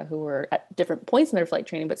Canada who were at different points in their flight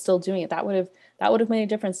training, but still doing it, that would have made a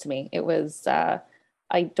difference to me. It was,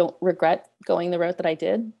 I don't regret going the route that I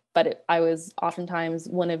did, but I was oftentimes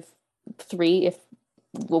one of 3, if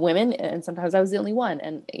women, and sometimes I was the only one,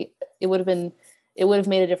 and it would have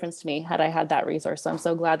made a difference to me had I had that resource. So I'm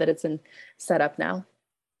so glad that it's been set up now.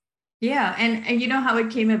 Yeah. And you know how it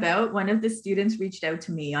came about? One of the students reached out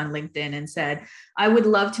to me on LinkedIn and said, I would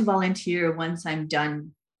love to volunteer once I'm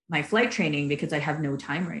done my flight training because I have no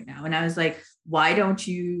time right now. And I was like, why don't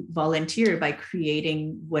you volunteer by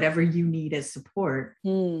creating whatever you need as support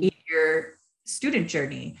in your student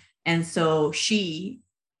journey? And so she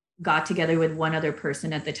got together with one other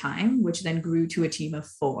person at the time, which then grew to a team of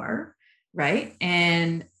 4, right?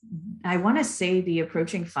 And I want to say the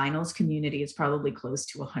approaching finals community is probably close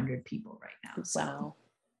to 100 people right now. So, wow.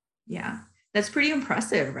 Yeah, that's pretty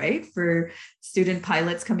impressive, right? For student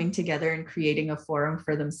pilots coming together and creating a forum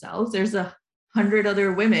for themselves. There's 100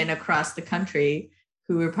 other women across the country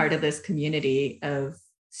who are part of this community of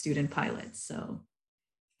student pilots. So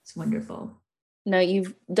it's wonderful. Now,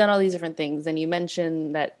 you've done all these different things, and you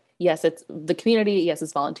mentioned that yes, it's the community, yes,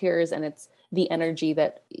 it's volunteers, and it's the energy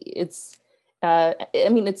that it's,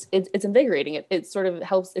 it's invigorating. It sort of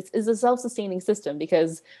helps, it's a self-sustaining system,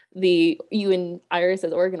 because you and Iris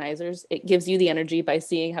as organizers, it gives you the energy by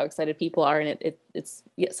seeing how excited people are, and it's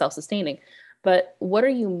self-sustaining. But what are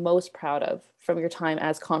you most proud of from your time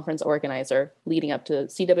as conference organizer leading up to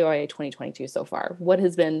CWIA 2022 so far? What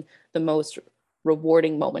has been the most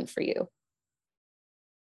rewarding moment for you?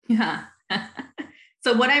 Yeah.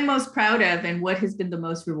 So what I'm most proud of and what has been the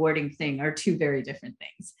most rewarding thing are 2 very different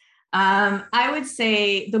things. I would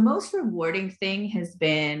say the most rewarding thing has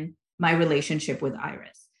been my relationship with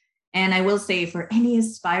Iris. And I will say, for any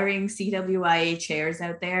aspiring CWIA chairs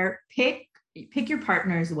out there, pick your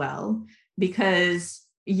partners well, because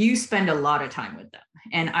you spend a lot of time with them.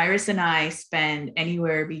 And Iris and I spend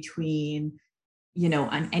anywhere between,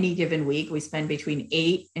 on any given week, we spend between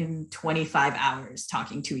 8 and 25 hours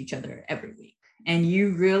talking to each other every week. And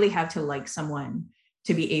you really have to like someone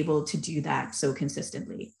to be able to do that so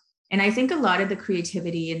consistently. And I think a lot of the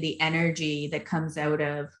creativity and the energy that comes out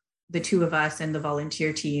of the 2 of us and the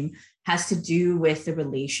volunteer team has to do with the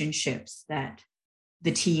relationships that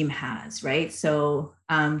the team has, right? So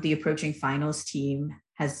the approaching finals team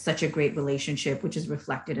has such a great relationship, which is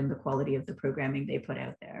reflected in the quality of the programming they put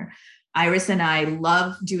out there. Iris and I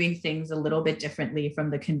love doing things a little bit differently from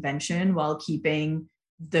the convention while keeping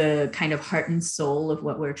the kind of heart and soul of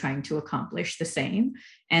what we're trying to accomplish the same.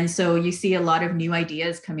 And so you see a lot of new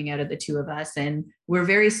ideas coming out of the 2 of us, and we're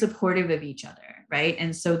very supportive of each other, right?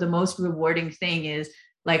 And so the most rewarding thing is,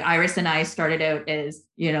 like, Iris and I started out as,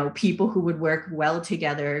 people who would work well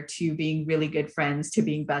together, to being really good friends, to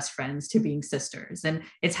being best friends, to being sisters. And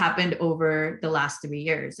it's happened over the last 3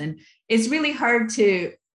 years. And it's really hard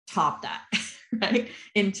to top that, right?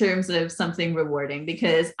 In terms of something rewarding,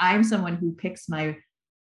 because I'm someone who picks my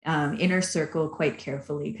inner circle quite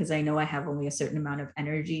carefully, because I know I have only a certain amount of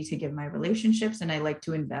energy to give my relationships, and I like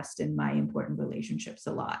to invest in my important relationships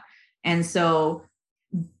a lot. And so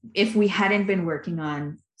if we hadn't been working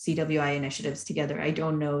on CWI initiatives together, I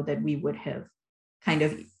don't know that we would have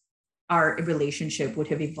our relationship would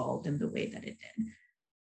have evolved in the way that it did.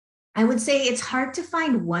 I would say it's hard to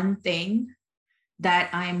find one thing that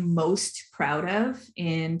I'm most proud of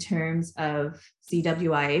in terms of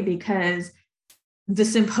CWIA, because the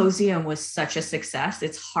symposium was such a success.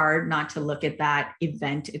 It's hard not to look at that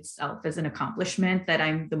event itself as an accomplishment that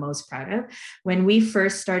I'm the most proud of. When we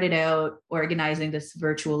first started out organizing this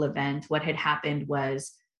virtual event, what had happened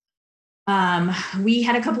was we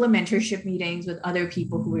had a couple of mentorship meetings with other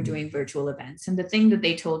people who were doing virtual events. And the thing that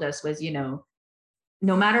they told us was,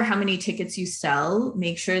 no matter how many tickets you sell,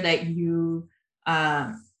 make sure that you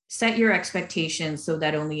set your expectations so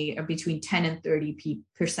that only between 10 and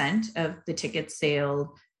 30% of the ticket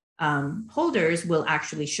sale holders will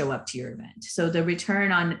actually show up to your event. So the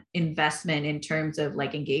return on investment in terms of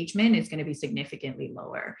like engagement is going to be significantly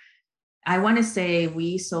lower. I want to say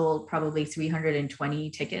we sold probably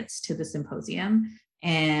 320 tickets to the symposium,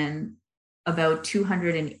 and about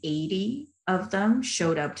 280 of them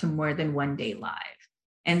showed up to more than one day live.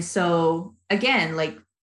 And so again, like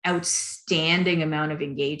outstanding amount of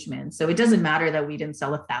engagement. So it doesn't matter that we didn't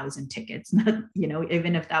sell 1,000 tickets,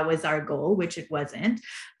 even if that was our goal, which it wasn't.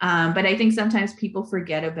 But I think sometimes people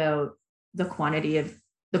forget about the quality of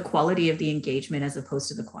the engagement as opposed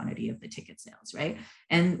to the quantity of the ticket sales, right?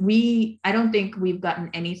 And I don't think we've gotten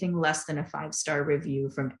anything less than a 5-star review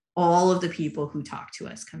from all of the people who talked to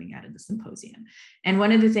us coming out of the symposium. And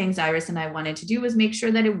one of the things Iris and I wanted to do was make sure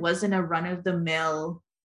that it wasn't a run-of-the-mill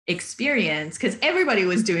experience, because everybody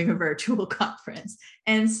was doing a virtual conference.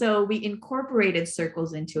 And so we incorporated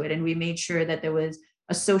circles into it, and we made sure that there was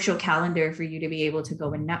a social calendar for you to be able to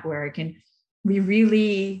go and network. And we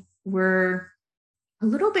really were a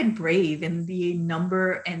little bit brave in the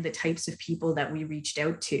number and the types of people that we reached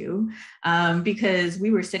out to, because we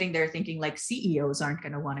were sitting there thinking like CEOs aren't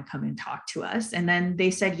going to want to come and talk to us. And then they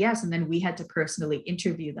said yes. And then we had to personally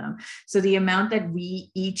interview them. So the amount that we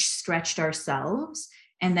each stretched ourselves,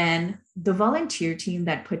 and then the volunteer team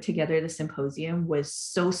that put together the symposium was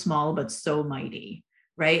so small, but so mighty,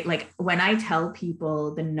 right? Like when I tell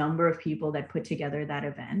people the number of people that put together that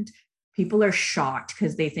event, people are shocked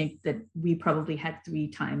because they think that we probably had 3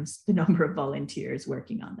 times the number of volunteers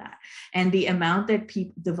working on that. And the amount that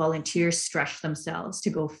the volunteers stretched themselves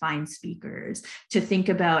to go find speakers, to think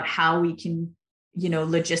about how we can,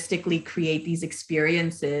 logistically create these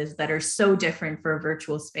experiences that are so different for a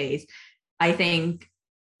virtual space. I think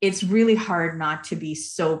it's really hard not to be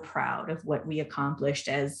so proud of what we accomplished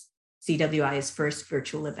as CWI's first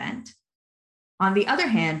virtual event. On the other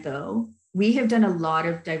hand, though, we have done a lot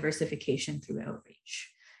of diversification through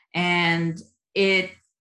outreach. And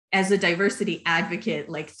as a diversity advocate,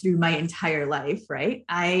 like through my entire life, right,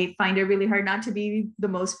 I find it really hard not to be the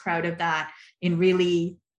most proud of that, in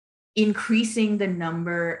really increasing the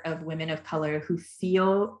number of women of color who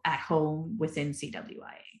feel at home within CWIA,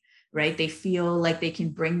 right? They feel like they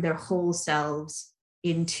can bring their whole selves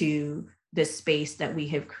into this space that we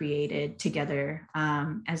have created together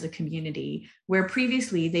as a community, where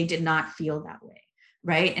previously they did not feel that way,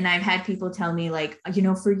 right? And I've had people tell me like,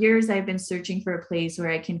 for years I've been searching for a place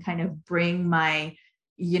where I can kind of bring my,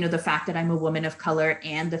 the fact that I'm a woman of color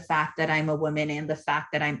and the fact that I'm a woman and the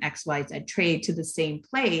fact that I'm XYZ trade to the same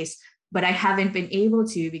place. But I haven't been able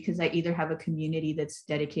to, because I either have a community that's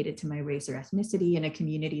dedicated to my race or ethnicity, and a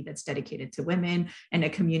community that's dedicated to women, and a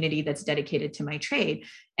community that's dedicated to my trade.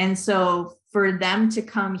 And so for them to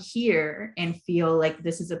come here and feel like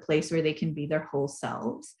this is a place where they can be their whole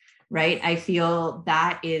selves, right? I feel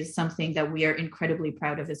that is something that we are incredibly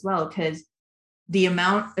proud of as well, because the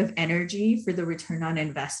amount of energy for the return on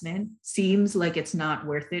investment seems like it's not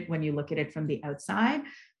worth it when you look at it from the outside.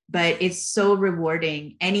 But it's so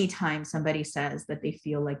rewarding anytime somebody says that they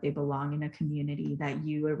feel like they belong in a community that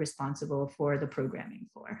you are responsible for the programming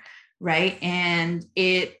for, right? And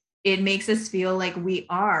it makes us feel like we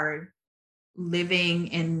are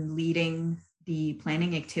living and leading the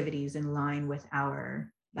planning activities in line with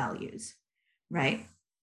our values, right?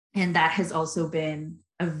 And that has also been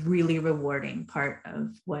a really rewarding part of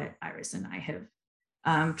what Iris and I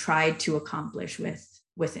have tried to accomplish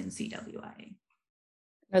within CWIA.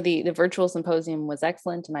 The virtual symposium was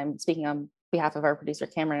excellent, and I'm speaking on behalf of our producer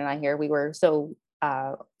Cameron and I here. We were so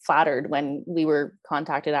flattered when we were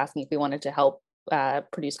contacted asking if we wanted to help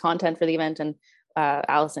produce content for the event, and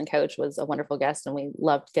Alison Couch was a wonderful guest, and we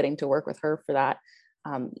loved getting to work with her for that.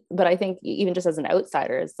 But I think even just as an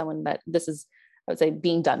outsider, as someone that this is, I would say,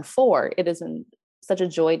 being done for, it has been such a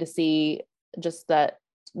joy to see just that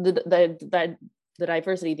the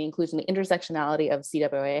diversity, the inclusion, the intersectionality of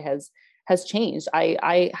CWA has changed.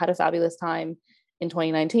 I had a fabulous time in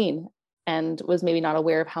 2019 and was maybe not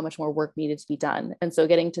aware of how much more work needed to be done. And so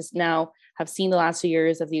getting to now have seen the last 2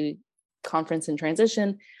 years of the conference in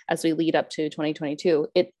transition as we lead up to 2022,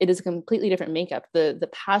 it is a completely different makeup. The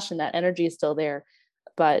passion, that energy is still there,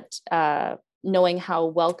 but knowing how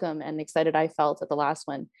welcome and excited I felt at the last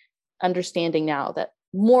one, understanding now that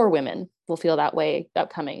more women will feel that way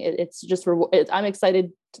upcoming. It's just, I'm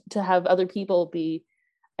excited to have other people be,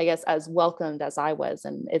 I guess, as welcomed as I was.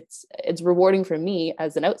 And it's rewarding for me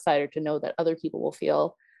as an outsider to know that other people will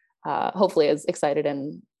feel hopefully as excited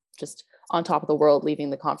and just on top of the world leaving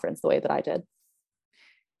the conference the way that I did.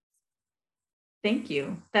 Thank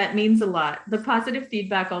you. That means a lot. The positive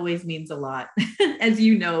feedback always means a lot, as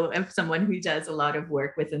you know, of someone who does a lot of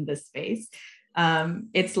work within this space.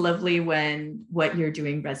 It's lovely when what you're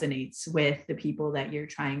doing resonates with the people that you're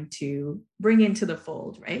trying to bring into the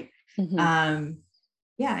fold, right? Mm-hmm.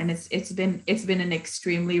 Yeah, and it's been an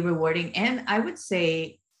extremely rewarding and I would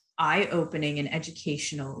say eye-opening and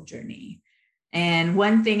educational journey. And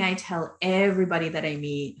one thing I tell everybody that I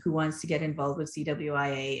meet who wants to get involved with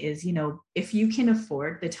CWIA is, if you can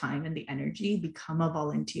afford the time and the energy, become a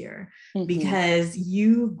volunteer, mm-hmm. because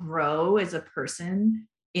you grow as a person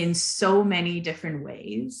in so many different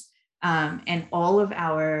ways. And all of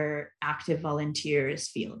our active volunteers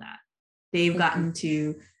feel that. They've mm-hmm. gotten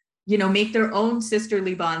to, make their own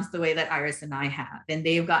sisterly bonds the way that Iris and I have. And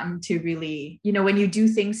they've gotten to really, when you do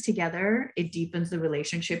things together, it deepens the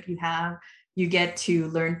relationship you have. You get to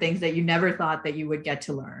learn things that you never thought that you would get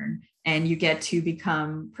to learn. And you get to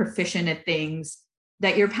become proficient at things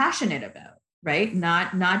that you're passionate about, right?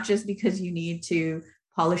 Not just because you need to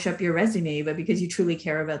polish up your resume, but because you truly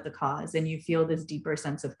care about the cause and you feel this deeper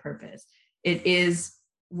sense of purpose. It is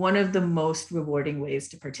one of the most rewarding ways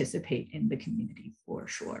to participate in the community for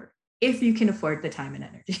sure, if you can afford the time and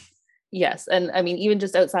energy. Yes. And I mean, even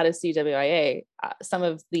just outside of CWIA, some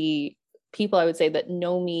of the people I would say that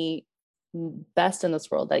know me best in this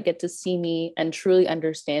world, that get to see me and truly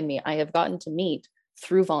understand me, I have gotten to meet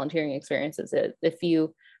through volunteering experiences. If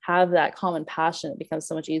you have that common passion, it becomes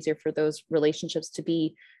so much easier for those relationships to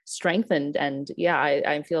be strengthened. And yeah,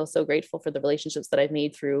 I feel so grateful for the relationships that I've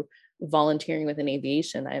made through volunteering within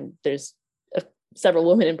aviation. There's several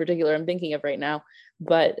women in particular I'm thinking of right now,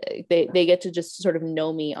 but they get to just sort of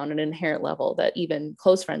know me on an inherent level that even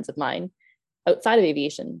close friends of mine outside of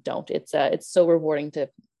aviation don't. It's so rewarding to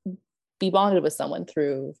be bonded with someone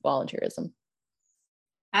through volunteerism.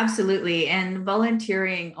 Absolutely. And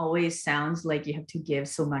volunteering always sounds like you have to give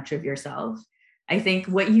so much of yourself. I think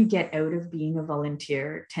what you get out of being a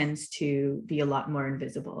volunteer tends to be a lot more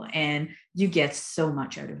invisible, and you get so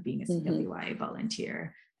much out of being a CWI mm-hmm.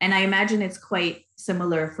 volunteer. And I imagine it's quite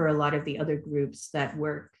similar for a lot of the other groups that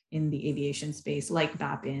work in the aviation space, like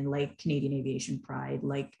BAPN, like Canadian Aviation Pride,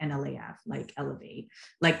 like NLAF, like Elevate,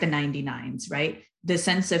 like the 99s, right? The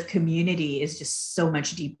sense of community is just so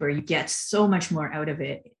much deeper. You get so much more out of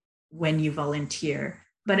it when you volunteer.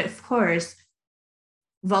 But of course,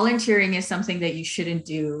 volunteering is something that you shouldn't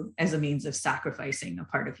do as a means of sacrificing a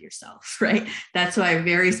part of yourself, right? That's why I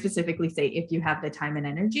very specifically say, if you have the time and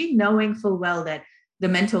energy, knowing full well that the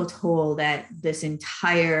mental toll that this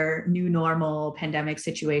entire new normal pandemic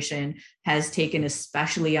situation has taken,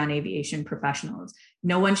 especially on aviation professionals.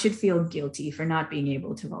 No one should feel guilty for not being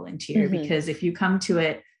able to volunteer, mm-hmm. because if you come to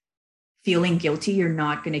it feeling guilty, you're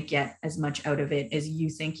not going to get as much out of it as you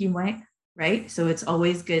think you might, right? So it's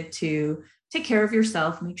always good to take care of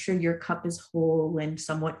yourself, make sure your cup is whole and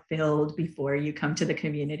somewhat filled before you come to the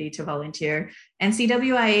community to volunteer. And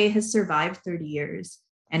CWIA has survived 30 years.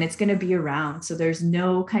 And it's going to be around. So there's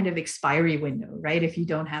no kind of expiry window, right? If you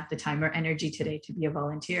don't have the time or energy today to be a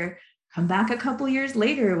volunteer, come back a couple years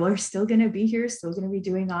later. We're still going to be here, still going to be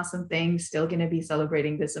doing awesome things, still going to be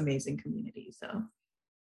celebrating this amazing community. So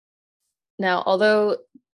now, although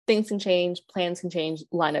things can change, plans can change,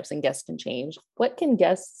 lineups and guests can change, what can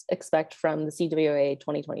guests expect from the CWIA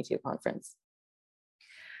 2022 conference?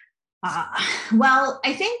 Well,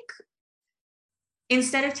 I think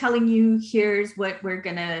instead of telling you, here's what we're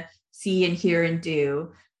going to see and hear and do,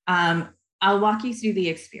 I'll walk you through the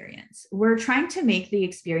experience. We're trying to make the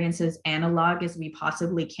experience as analog as we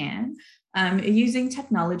possibly can, using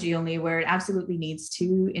technology only where it absolutely needs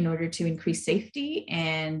to in order to increase safety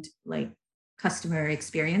and like customer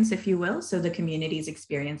experience, if you will. So the community's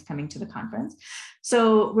experience coming to the conference.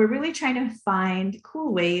 So we're really trying to find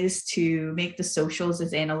cool ways to make the socials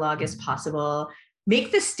as analog as possible,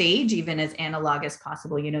 make the stage even as analog as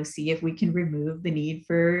possible, see if we can remove the need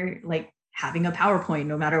for like having a PowerPoint,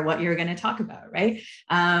 no matter what you're going to talk about, right?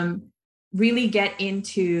 Really get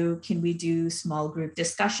into, can we do small group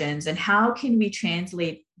discussions and how can we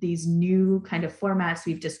translate these new kind of formats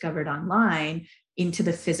we've discovered online into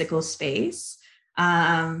the physical space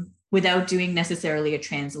without doing necessarily a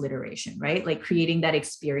transliteration, right? Like creating that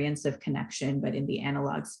experience of connection, but in the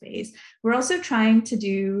analog space. We're also trying to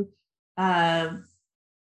do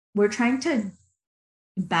we're trying to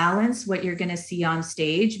balance what you're going to see on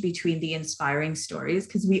stage between the inspiring stories,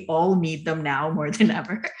 because we all need them now more than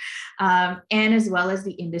ever, and as well as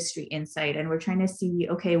the industry insight. And we're trying to see,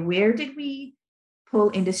 okay, where did we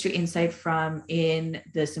pull industry insight from in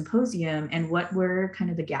the symposium, and what were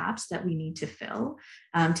kind of the gaps that we need to fill,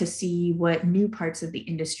 to see what new parts of the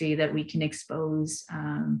industry that we can expose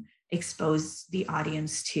the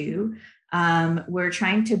audience to. We're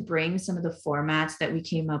trying to bring some of the formats that we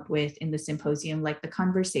came up with in the symposium, like the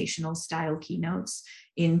conversational style keynotes,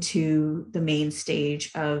 into the main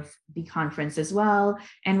stage of the conference as well.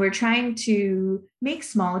 And we're trying to make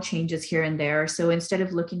small changes here and there. So instead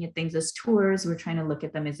of looking at things as tours, we're trying to look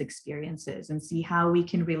at them as experiences and see how we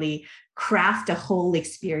can really craft a whole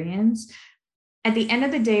experience. At the end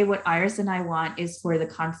of the day, what Iris and I want is for the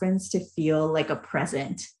conference to feel like a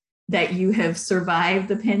present that you have survived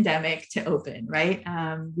the pandemic to open, right?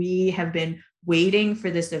 We have been waiting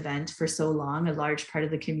for this event for so long, a large part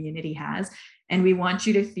of the community has, and we want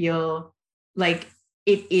you to feel like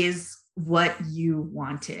it is what you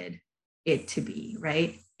wanted it to be,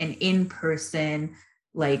 right? An in-person,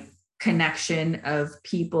 like, connection of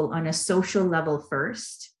people on a social level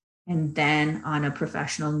first, and then on a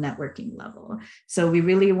professional networking level. So we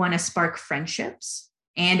really want to spark friendships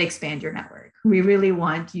and expand your network. We really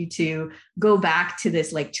want you to go back to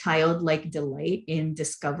this like childlike delight in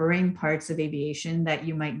discovering parts of aviation that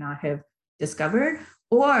you might not have discovered,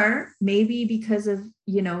 or maybe because of,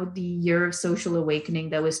 the year of social awakening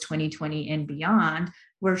that was 2020 and beyond,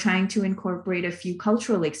 we're trying to incorporate a few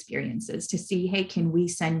cultural experiences to see, hey, can we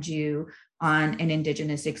send you on an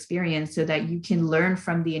Indigenous experience so that you can learn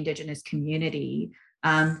from the Indigenous community,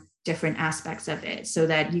 different aspects of it, so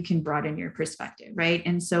that you can broaden your perspective, right?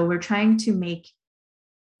 And so we're trying to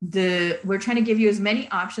give you as many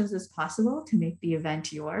options as possible to make the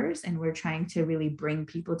event yours. And we're trying to really bring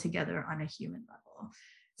people together on a human level.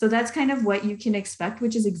 So that's kind of what you can expect,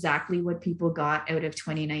 which is exactly what people got out of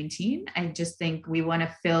 2019. I just think we want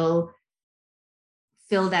to fill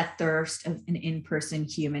that thirst of an in-person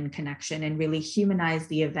human connection and really humanize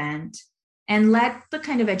the event, and let the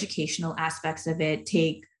kind of educational aspects of it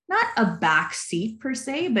take not a back seat per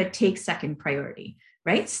se, but take second priority,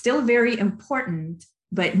 right? Still very important,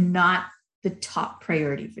 but not the top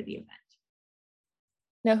priority for the event.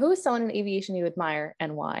 Now, who is someone in aviation you admire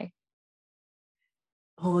and why?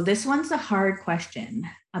 Oh, this one's a hard question,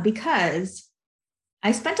 because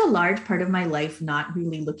I spent a large part of my life not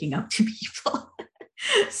really looking up to people.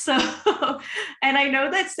 So, and I know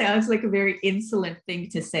that sounds like a very insolent thing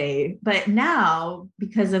to say, but now,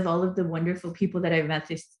 because of all of the wonderful people that I've met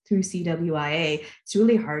through CWIA, it's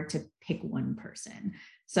really hard to pick one person.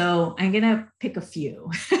 So I'm going to pick a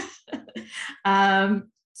few.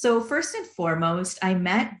 So first and foremost, I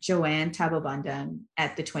met Joanne Tabobundan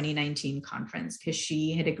at the 2019 conference because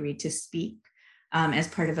she had agreed to speak as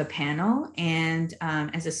part of a panel and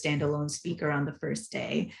as a standalone speaker on the first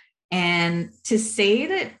day. And to say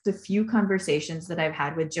that the few conversations that I've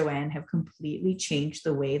had with Joanne have completely changed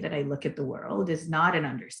the way that I look at the world is not an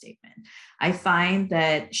understatement. I find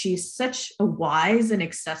that she's such a wise and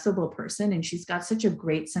accessible person, and she's got such a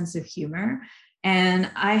great sense of humor. And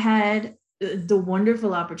I had the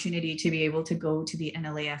wonderful opportunity to be able to go to the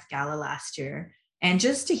NLAF Gala last year, and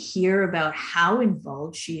just to hear about how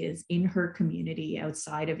involved she is in her community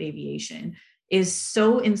outside of aviation is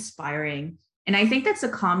so inspiring. And I think that's a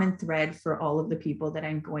common thread for all of the people that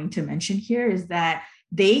I'm going to mention here, is that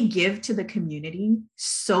they give to the community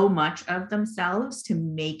so much of themselves to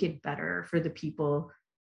make it better for the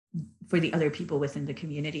other people within the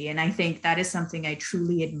community. And I think that is something I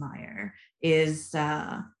truly admire, is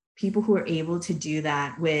people who are able to do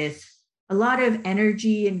that with a lot of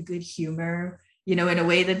energy and good humor, in a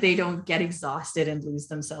way that they don't get exhausted and lose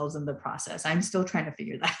themselves in the process. I'm still trying to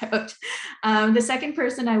figure that out. The second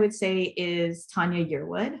person I would say is Tanya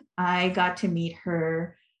Yearwood. I got to meet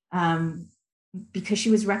her because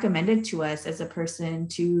she was recommended to us as a person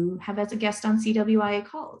to have as a guest on CWIA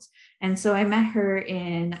Calls. And so I met her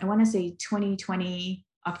in, I want to say 2020,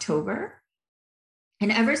 October.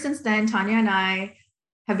 And ever since then, Tanya and I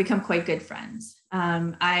have become quite good friends.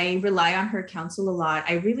 I rely on her counsel a lot.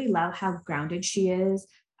 I really love how grounded she is.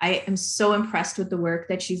 I am so impressed with the work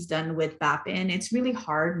that she's done with BAPN. It's really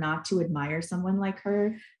hard not to admire someone like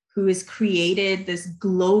her, who has created this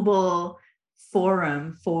global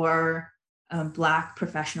forum for Black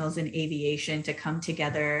professionals in aviation to come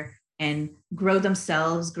together and grow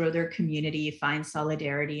themselves, grow their community, find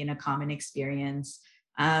solidarity in a common experience,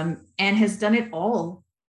 and has done it all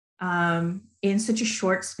in such a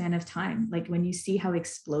short span of time. Like, when you see how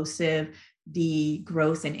explosive the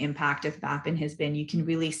growth and impact of BAPN has been, you can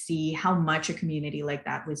really see how much a community like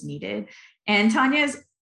that was needed. And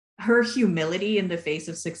her humility in the face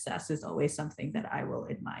of success is always something that I will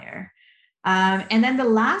admire. And then the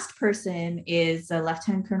last person is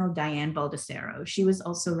Lieutenant Colonel Diane Baldacero. She was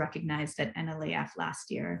also recognized at NLAF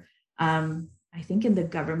last year, I think in the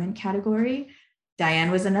government category.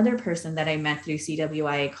 Diane was another person that I met through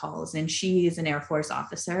CWIA calls, and she is an Air Force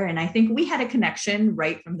officer. And I think we had a connection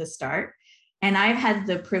right from the start. And I've had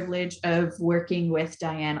the privilege of working with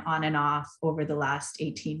Diane on and off over the last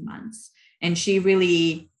 18 months. And she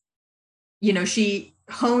really, she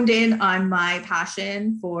honed in on my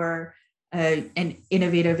passion for an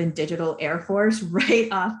innovative and digital Air Force right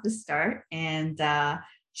off the start. And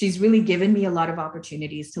she's really given me a lot of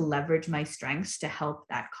opportunities to leverage my strengths to help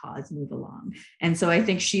that cause move along. And so I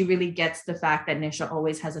think she really gets the fact that Nisha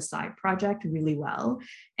always has a side project really well.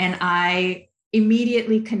 And I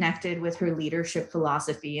immediately connected with her leadership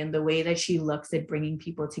philosophy and the way that she looks at bringing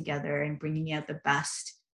people together and bringing out the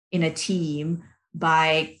best in a team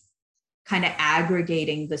by kind of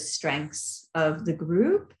aggregating the strengths of the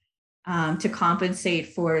group to compensate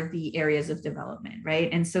for the areas of development, right?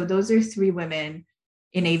 And so those are 3 women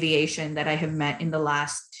in aviation that I have met in the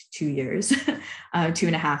last 2 years,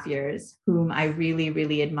 2.5 years, whom I really,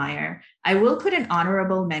 really admire. I will put an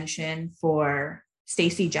honorable mention for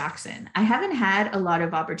Stacey Jackson. I haven't had a lot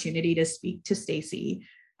of opportunity to speak to Stacey.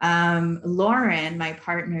 Lauren, my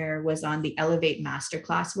partner, was on the Elevate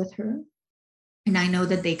Masterclass with her, and I know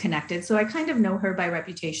that they connected. So I kind of know her by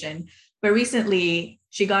reputation. But recently,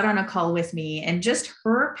 she got on a call with me, and just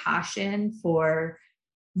her passion for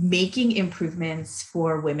making improvements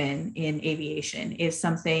for women in aviation is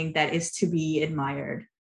something that is to be admired.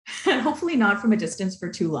 Hopefully not from a distance for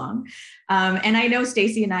too long. And I know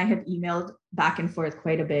Stacey and I have emailed back and forth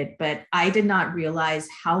quite a bit, but I did not realize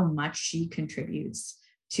how much she contributes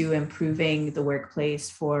to improving the workplace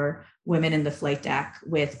for women in the flight deck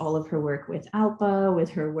with all of her work with ALPA,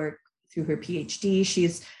 with her work through her PhD.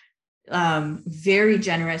 She's very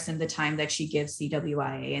generous in the time that she gives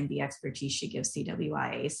CWIA and the expertise she gives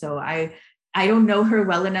CWIA. So I don't know her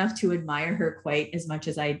well enough to admire her quite as much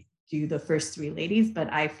as I do the first 3 ladies,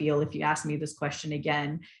 but I feel if you ask me this question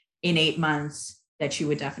again in 8 months, that she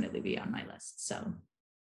would definitely be on my list. So.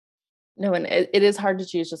 No, and it is hard to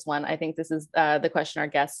choose just one. I think this is the question our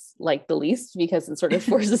guests like the least, because it sort of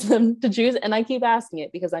forces them to choose. And I keep asking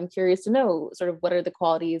it because I'm curious to know sort of what are the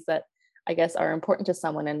qualities that I guess are important to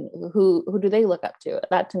someone, and who do they look up to?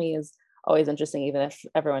 That to me is always interesting, even if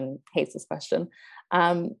everyone hates this question.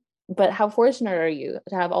 But how fortunate are you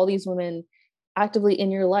to have all these women actively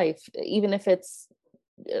in your life, even if it's,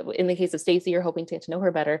 in the case of Stacey, you're hoping to get to know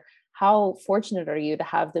her better. How fortunate are you to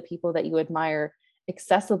have the people that you admire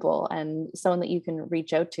accessible and someone that you can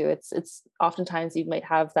reach out to? It's oftentimes you might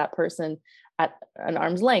have that person at an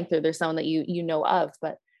arm's length, or there's someone that you know of,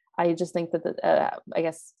 but I just think that I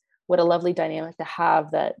guess what a lovely dynamic to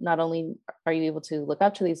have, that not only are you able to look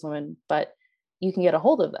up to these women, but you can get a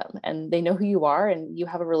hold of them and they know who you are and you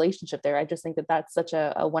have a relationship there. I just think that that's such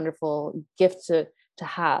a wonderful gift to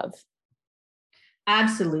have.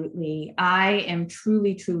 Absolutely. I am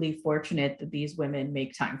truly, truly fortunate that these women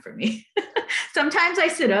make time for me. Sometimes I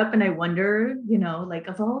sit up and I wonder, like,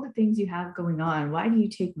 of all the things you have going on, why do you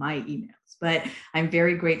take my emails? But I'm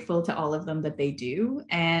very grateful to all of them that they do.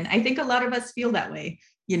 And I think a lot of us feel that way.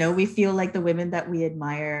 We feel like the women that we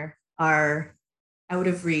admire are out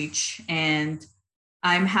of reach. And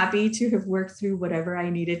I'm happy to have worked through whatever I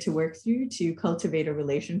needed to work through to cultivate a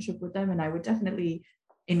relationship with them. And I would definitely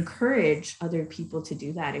encourage other people to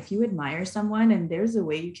do that. If you admire someone and there's a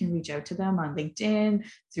way you can reach out to them on LinkedIn,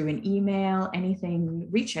 through an email, anything,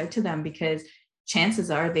 reach out to them, because chances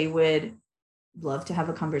are they would love to have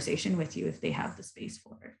a conversation with you if they have the space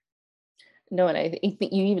for it. No, and I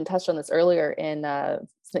think you even touched on this earlier in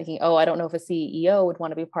thinking, I don't know if a CEO would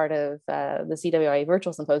want to be part of the CWIA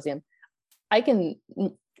Virtual Symposium. I can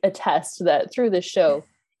attest that through this show,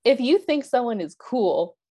 if you think someone is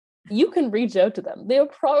cool, you can reach out to them. They'll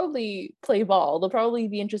probably play ball. They'll probably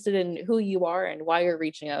be interested in who you are and why you're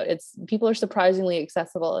reaching out. People are surprisingly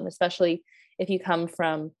accessible, and especially if you come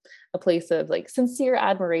from a place of like sincere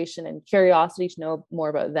admiration and curiosity to know more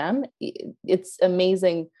about them, it's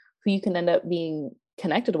amazing who you can end up being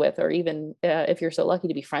connected with, or even if you're so lucky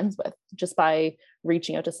to be friends with, just by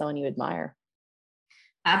reaching out to someone you admire.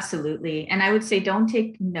 Absolutely. And I would say, don't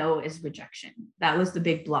take no as rejection. That was the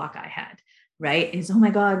big block I had, right? Is, oh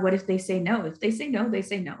my God, what if they say no? If they say no, they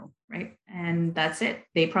say no, right? And that's it.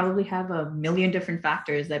 They probably have a million different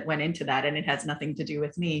factors that went into that, and it has nothing to do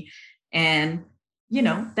with me. And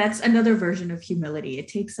that's another version of humility. It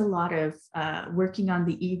takes a lot of working on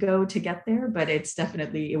the ego to get there, but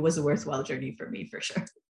it was a worthwhile journey for me for sure.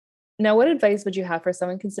 Now, what advice would you have for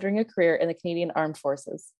someone considering a career in the Canadian Armed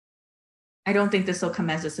Forces? I don't think this will come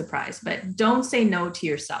as a surprise, but don't say no to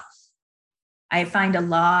yourself. I find a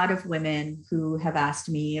lot of women who have asked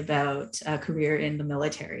me about a career in the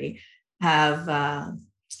military have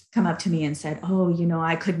come up to me and said, oh,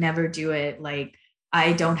 I could never do it. Like,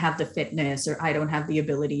 I don't have the fitness, or I don't have the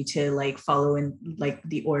ability to like follow in like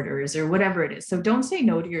the orders or whatever it is. So don't say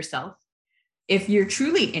no to yourself. If you're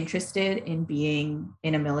truly interested in being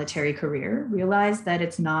in a military career, realize that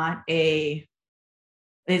it's not a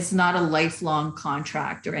lifelong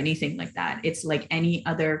contract or anything like that. It's like any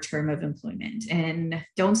other term of employment. And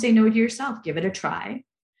don't say no to yourself. Give it a try.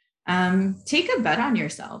 Take a bet on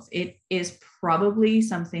yourself. It is probably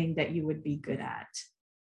something that you would be good at.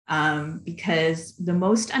 Because the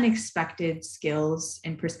most unexpected skills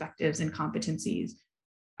and perspectives and competencies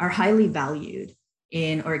are highly valued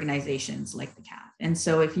in organizations like the CAF. And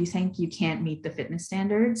so if you think you can't meet the fitness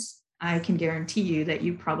standards, I can guarantee you that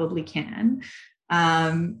you probably can.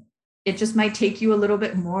 It just might take you a little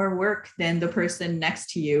bit more work than the person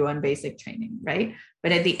next to you on basic training, right?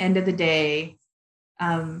 But at the end of the day,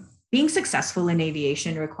 being successful in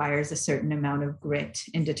aviation requires a certain amount of grit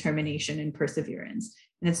and determination and perseverance.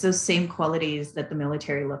 And it's those same qualities that the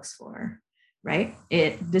military looks for, right?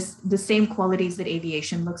 The same qualities that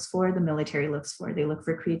aviation looks for, the military looks for. They look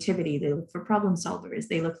for creativity, they look for problem solvers,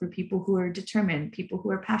 they look for people who are determined, people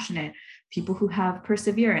who are passionate, people who have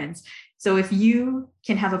perseverance. So if you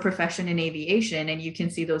can have a profession in aviation and you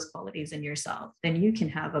can see those qualities in yourself, then you can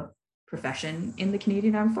have a profession in the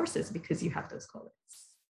Canadian Armed Forces because you have those qualities.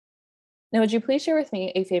 Now, would you please share with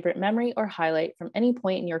me a favorite memory or highlight from any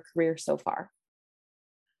point in your career so far?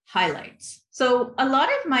 Highlights. So a lot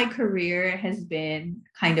of my career has been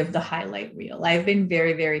kind of the highlight reel. I've been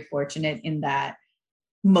very, very fortunate in that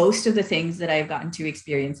most of the things that I've gotten to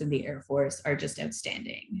experience in the Air Force are just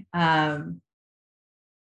outstanding. I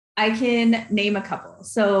can name a couple.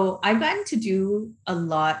 So I've gotten to do a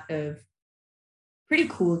lot of pretty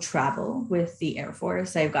cool travel with the Air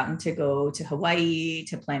Force. I've gotten to go to Hawaii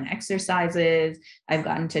to plan exercises. I've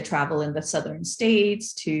gotten to travel in the southern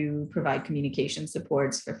states to provide communication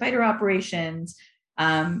supports for fighter operations.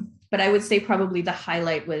 But I would say probably the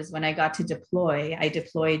highlight was when I got to deploy. I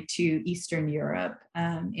deployed to Eastern Europe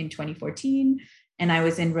in 2014. And I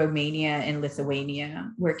was in Romania and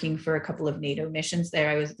Lithuania working for a couple of NATO missions there.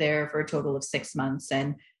 I was there for a total of 6 months,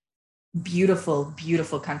 and beautiful,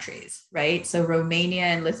 beautiful countries, right? So Romania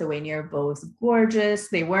and Lithuania are both gorgeous.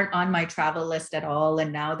 They weren't on my travel list at all,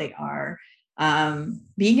 and now they are.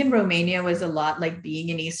 Being in Romania was a lot like being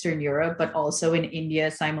in Eastern Europe, but also in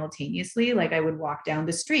India simultaneously. Like I would walk down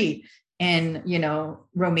the street and,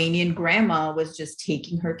 Romanian grandma was just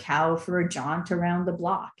taking her cow for a jaunt around the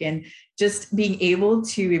block, and just being able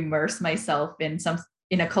to immerse myself in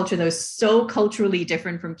a culture that was so culturally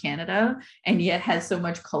different from Canada and yet has so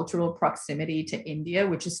much cultural proximity to India,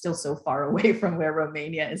 which is still so far away from where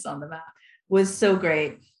Romania is on the map, was so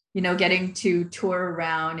great. Getting to tour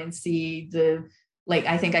around and see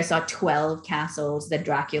I think I saw 12 castles that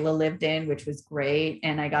Dracula lived in, which was great.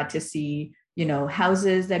 And I got to see,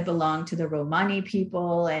 houses that belonged to the Romani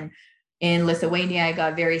people. And in Lithuania, I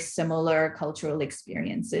got very similar cultural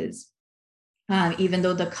experiences. Even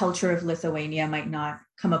though the culture of Lithuania might not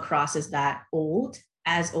come across as old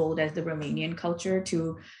as the Romanian culture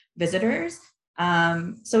to visitors.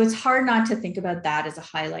 So it's hard not to think about that as a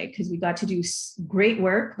highlight, because we got to do great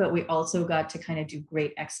work, but we also got to kind of do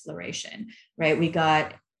great exploration, right? We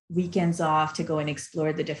got weekends off to go and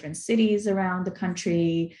explore the different cities around the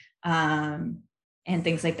country and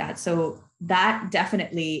things like that. So that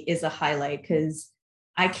definitely is a highlight, because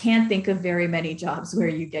I can't think of very many jobs where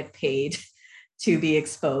you get paid to be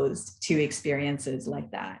exposed to experiences like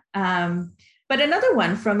that. But another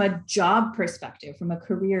one from a job perspective, from a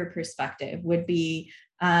career perspective, would be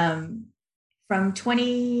from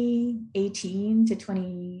 2018 to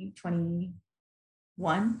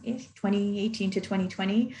 2021-ish, 2018 to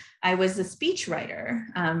 2020, I was a speechwriter.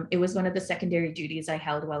 It was one of the secondary duties I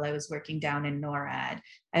held while I was working down in NORAD.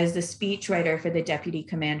 I was the speechwriter for the deputy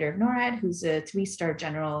commander of NORAD, who's a 3-star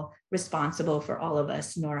general responsible for all of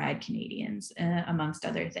us NORAD Canadians, amongst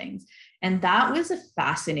other things. And that was a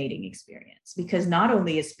fascinating experience, because not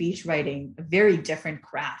only is speech writing a very different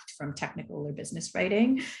craft from technical or business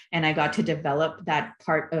writing, and I got to develop that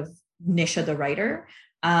part of Nisha the writer,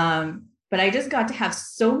 but I just got to have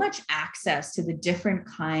so much access to the different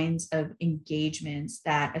kinds of engagements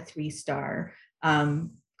that a 3-star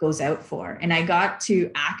goes out for. And I got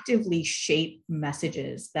to actively shape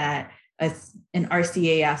messages that an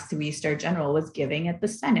RCAS 3-star general was giving at the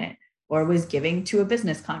Senate, or was giving to a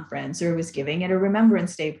business conference, or was giving at a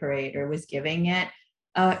Remembrance Day parade, or was giving at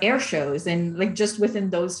air shows. And like just within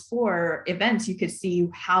those 4 events, you could see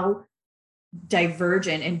how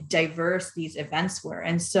divergent and diverse these events were.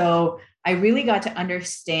 And so I really got to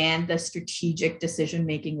understand the strategic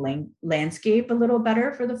decision-making landscape a little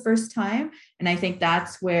better for the first time. And I think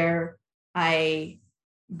that's where I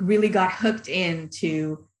really got hooked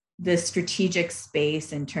into the strategic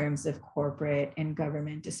space in terms of corporate and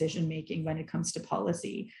government decision-making when it comes to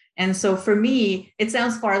policy. And so for me, it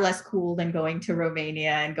sounds far less cool than going to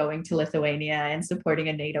Romania and going to Lithuania and supporting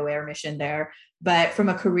a NATO air mission there. But from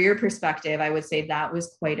a career perspective, I would say that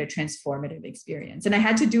was quite a transformative experience. And I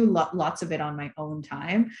had to do lots of it on my own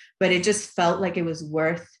time, but it just felt like it was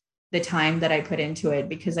worth the time that I put into it,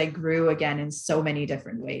 because I grew again in so many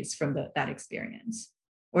different ways from that experience,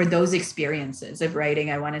 or those experiences of writing.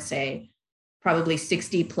 I want to say probably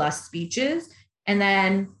 60 plus speeches. And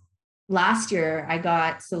then last year, I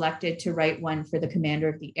got selected to write one for the commander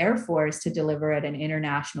of the Air Force to deliver at an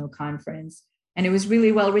international conference. And it was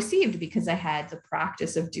really well received because I had the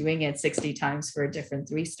practice of doing it 60 times for a different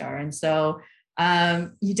 3-star. And so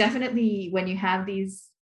you definitely, when you have these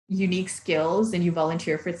unique skills and you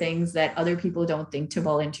volunteer for things that other people don't think to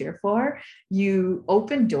volunteer for, you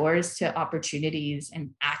open doors to opportunities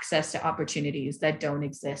and access to opportunities that don't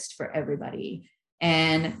exist for everybody.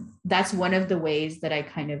 And that's one of the ways that I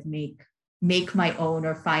kind of make my own,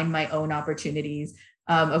 or find my own opportunities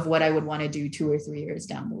of what I would want to do 2 or 3 years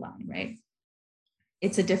down the line, right?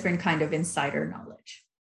 It's a different kind of insider knowledge.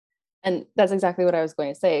 And that's exactly what I was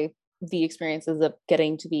going to say. The experiences of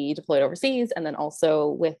getting to be deployed overseas, and then also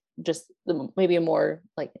with just maybe a more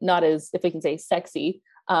like, not as, if we can say, sexy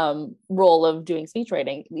role of doing speech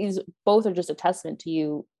writing. These both are just a testament to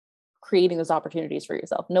you creating those opportunities for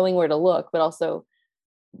yourself, knowing where to look, but also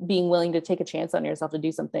being willing to take a chance on yourself to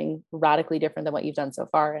do something radically different than what you've done so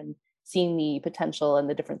far, and seeing the potential and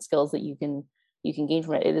the different skills that you can gain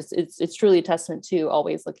from it. It's truly a testament to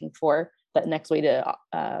always looking for that next way to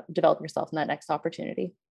develop yourself and that next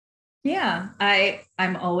opportunity. Yeah,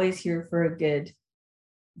 I'm always here for a good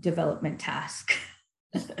development task.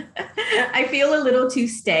 I feel a little too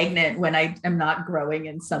stagnant when I am not growing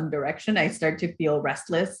in some direction. I start to feel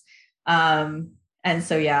restless. And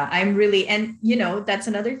so, yeah, I'm really, and that's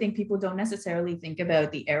another thing, people don't necessarily think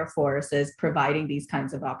about the Air Force as providing these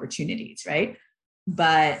kinds of opportunities, right?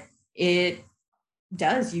 But it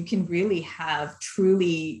does. You can really have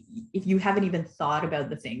truly, if you haven't even thought about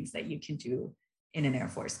the things that you can do in an Air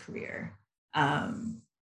Force career,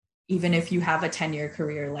 even if you have a 10-year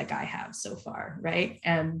career like I have so far, right?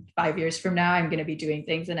 And 5 years from now, I'm going to be doing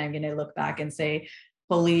things and I'm going to look back and say,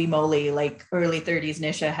 holy moly, like early 30s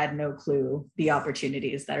Nisha had no clue the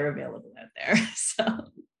opportunities that are available out there. So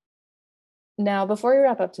now, before we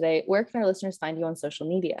wrap up today, where can our listeners find you on social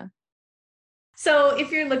media? So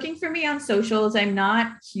if you're looking for me on socials, I'm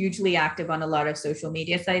not hugely active on a lot of social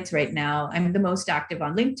media sites right now. I'm the most active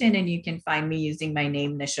on LinkedIn, and you can find me using my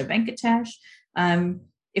name, Nisha Venkatesh.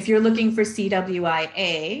 If you're looking for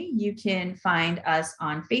CWIA, you can find us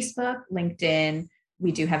on Facebook, LinkedIn.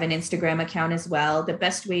 We do have an Instagram account as well. The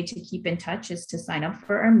best way to keep in touch is to sign up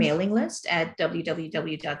for our mailing list at www.cwia.ca,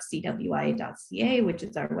 which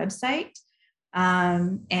is our website.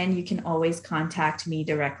 And you can always contact me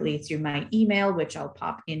directly through my email, which I'll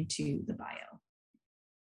pop into the bio.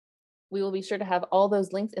 We will be sure to have all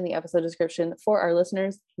those links in the episode description for our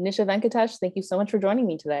listeners. Nisha Venkatesh, thank you so much for joining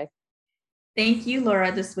me today. Thank you,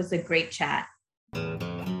 Laura. This was a great chat.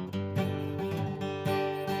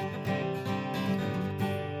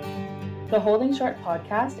 The Holding Short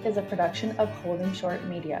podcast is a production of Holding Short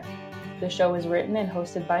Media. The show is written and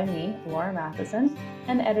hosted by me, Laura Matheson,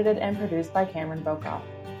 and edited and produced by Cameron Bokoff.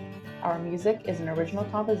 Our music is an original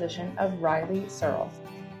composition of Riley Searle.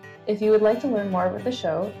 If you would like to learn more about the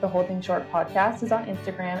show, the Holding Short podcast is on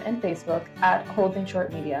Instagram and Facebook at Holding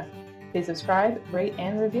Short Media. Please subscribe, rate,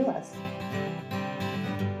 and review us.